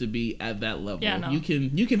always have to be at that level. Yeah, no. You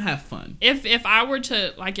can have fun. If I were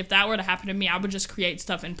to, like, if that were to happen to me, I would just create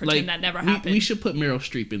stuff and pretend that never happened. We should put Meryl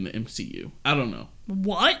Streep in the MCU. I don't know.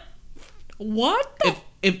 What?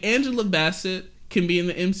 If Angela Bassett can be in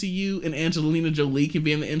the MCU and Angelina Jolie can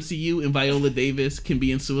be in the MCU and Viola Davis can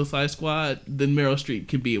be in Suicide Squad, then Meryl Streep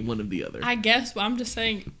can be in one of the other. I guess, but I'm just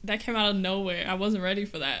saying that came out of nowhere. I wasn't ready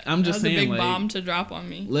for that. I'm just saying, that was a big, like, bomb to drop on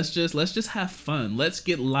me. Let's just have fun. Let's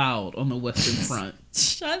get loud on the Western Front.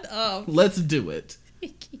 Shut up. Let's do it.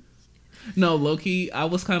 No, low-key, I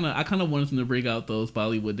kind of wanted them to bring out those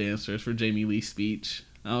Bollywood dancers for Jamie Lee's speech.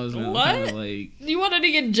 I was what? Like, you wanted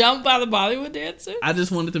to get jumped by the Bollywood dancer? I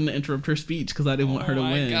just wanted them to interrupt her speech because I didn't want her to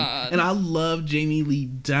win. God. And I love Jamie Lee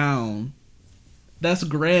down. That's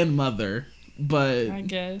grandmother, but I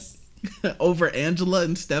guess over Angela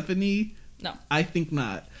and Stephanie. No, I think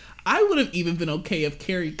not. I would have even been okay if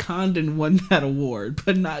Carrie Condon won that award,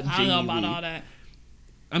 but not Jamie Lee. I don't know about all that.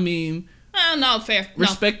 I mean, no, fair.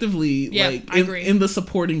 Respectively, yeah, like, I agree. In the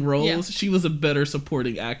supporting roles, she was a better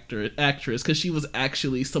supporting actress because she was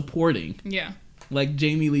actually supporting. Yeah. Like,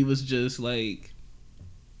 Jamie Lee was just, like,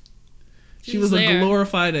 she was a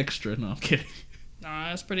glorified extra. No, I'm kidding. No,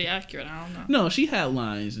 that's pretty accurate. I don't know. No, she had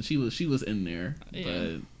lines and she was in there.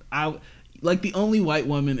 Yeah. But like, the only white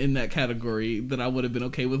woman in that category that I would have been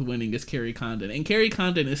okay with winning is Carrie Condon. And Carrie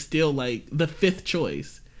Condon is still, like, the 5th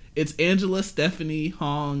choice. It's Angela, Stephanie,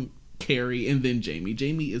 Hong, Carrie, and then Jamie.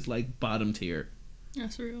 Jamie is like bottom tier.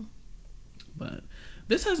 That's real. But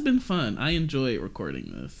this has been fun. I enjoy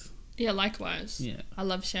recording this. Yeah, likewise. Yeah. I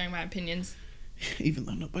love sharing my opinions. Even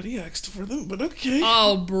though nobody asked for them, but okay.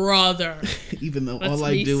 Oh, brother. Even though all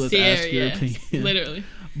I do is ask your opinion. Literally.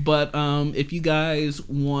 But if you guys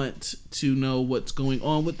want to know what's going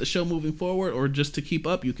on with the show moving forward, or just to keep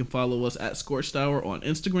up, you can follow us at Scorched Hour on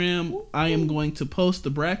Instagram. Ooh. I am going to post the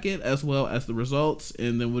bracket as well as the results,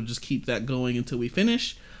 and then we'll just keep that going until we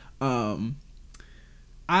finish.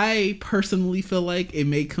 I personally feel like it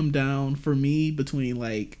may come down for me between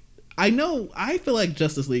like, I feel like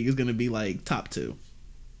Justice League is going to be like top 2.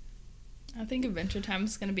 I think Adventure Time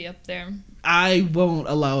is going to be up there. I won't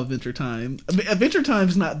allow Adventure Time. Adventure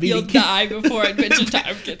Time's not beating... You'll die before Adventure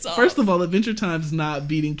Time gets off. First of all, Adventure Time's not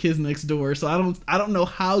beating Kids Next Door, so I don't know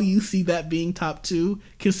how you see that being top 2,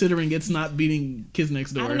 considering it's not beating Kids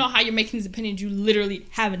Next Door. I don't know how you're making these opinions. You literally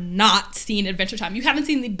have not seen Adventure Time. You haven't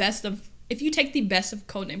seen the best of... If you take the best of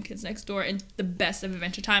Codename Kids Next Door and the best of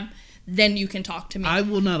Adventure Time, then you can talk to me. I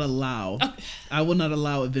will not allow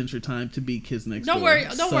Adventure Time to be Kids Next Door. Don't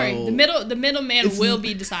worry. The middleman will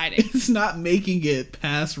be deciding. It's not making it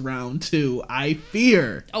past round 2. I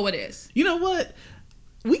fear. Oh, it is. You know what?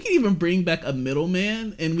 We can even bring back a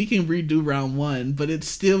middleman and we can redo round 1, but it's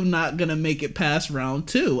still not gonna make it past round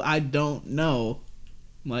 2. I don't know.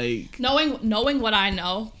 Like, knowing what I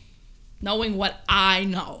know.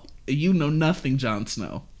 You know nothing, Jon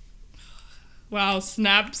Snow. Wow,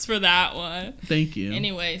 snaps for that one. Thank you.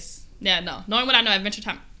 Anyways, yeah, no. Knowing what I know, Adventure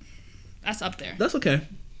Time, that's up there. That's okay.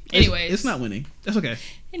 Anyways. It's not winning. That's okay.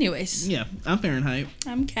 Anyways. Yeah, I'm Fahrenheit.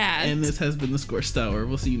 I'm Kat. And this has been the Scorched Hour.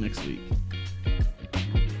 We'll see you next week.